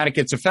how dramatic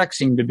its effects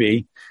seem to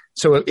be,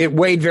 so it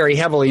weighed very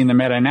heavily in the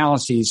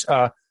meta-analyses.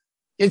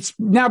 It's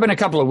now been a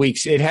couple of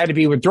weeks. It had to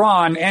be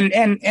withdrawn,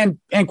 and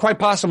quite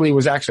possibly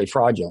was actually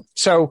fraudulent.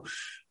 So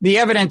the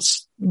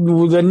evidence,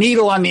 the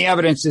needle on the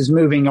evidence is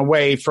moving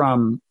away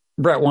from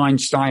Brett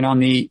Weinstein on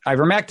the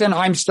ivermectin.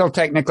 I'm still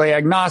technically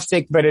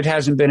agnostic, but it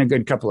hasn't been a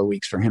good couple of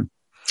weeks for him.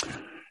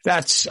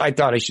 I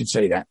thought I should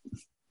say that.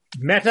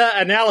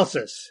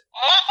 Meta-analysis.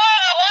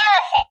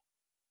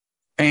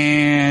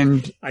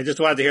 And I just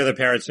wanted to hear the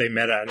parrot say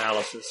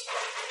meta-analysis.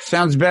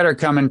 Sounds better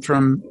coming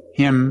from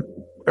him.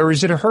 Or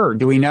is it a her?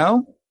 Do we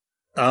know?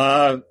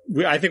 I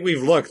think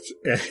we've looked.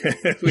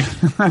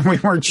 We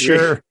weren't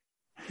sure.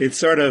 It's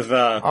sort of,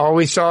 all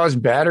we saw is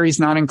batteries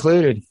not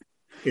included.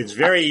 It's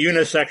very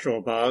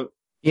unisexual, Bob.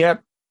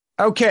 Yep.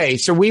 Okay.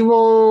 So we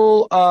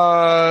will,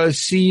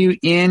 see you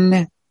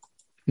in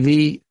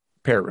the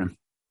Parrot Room.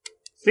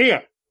 See ya.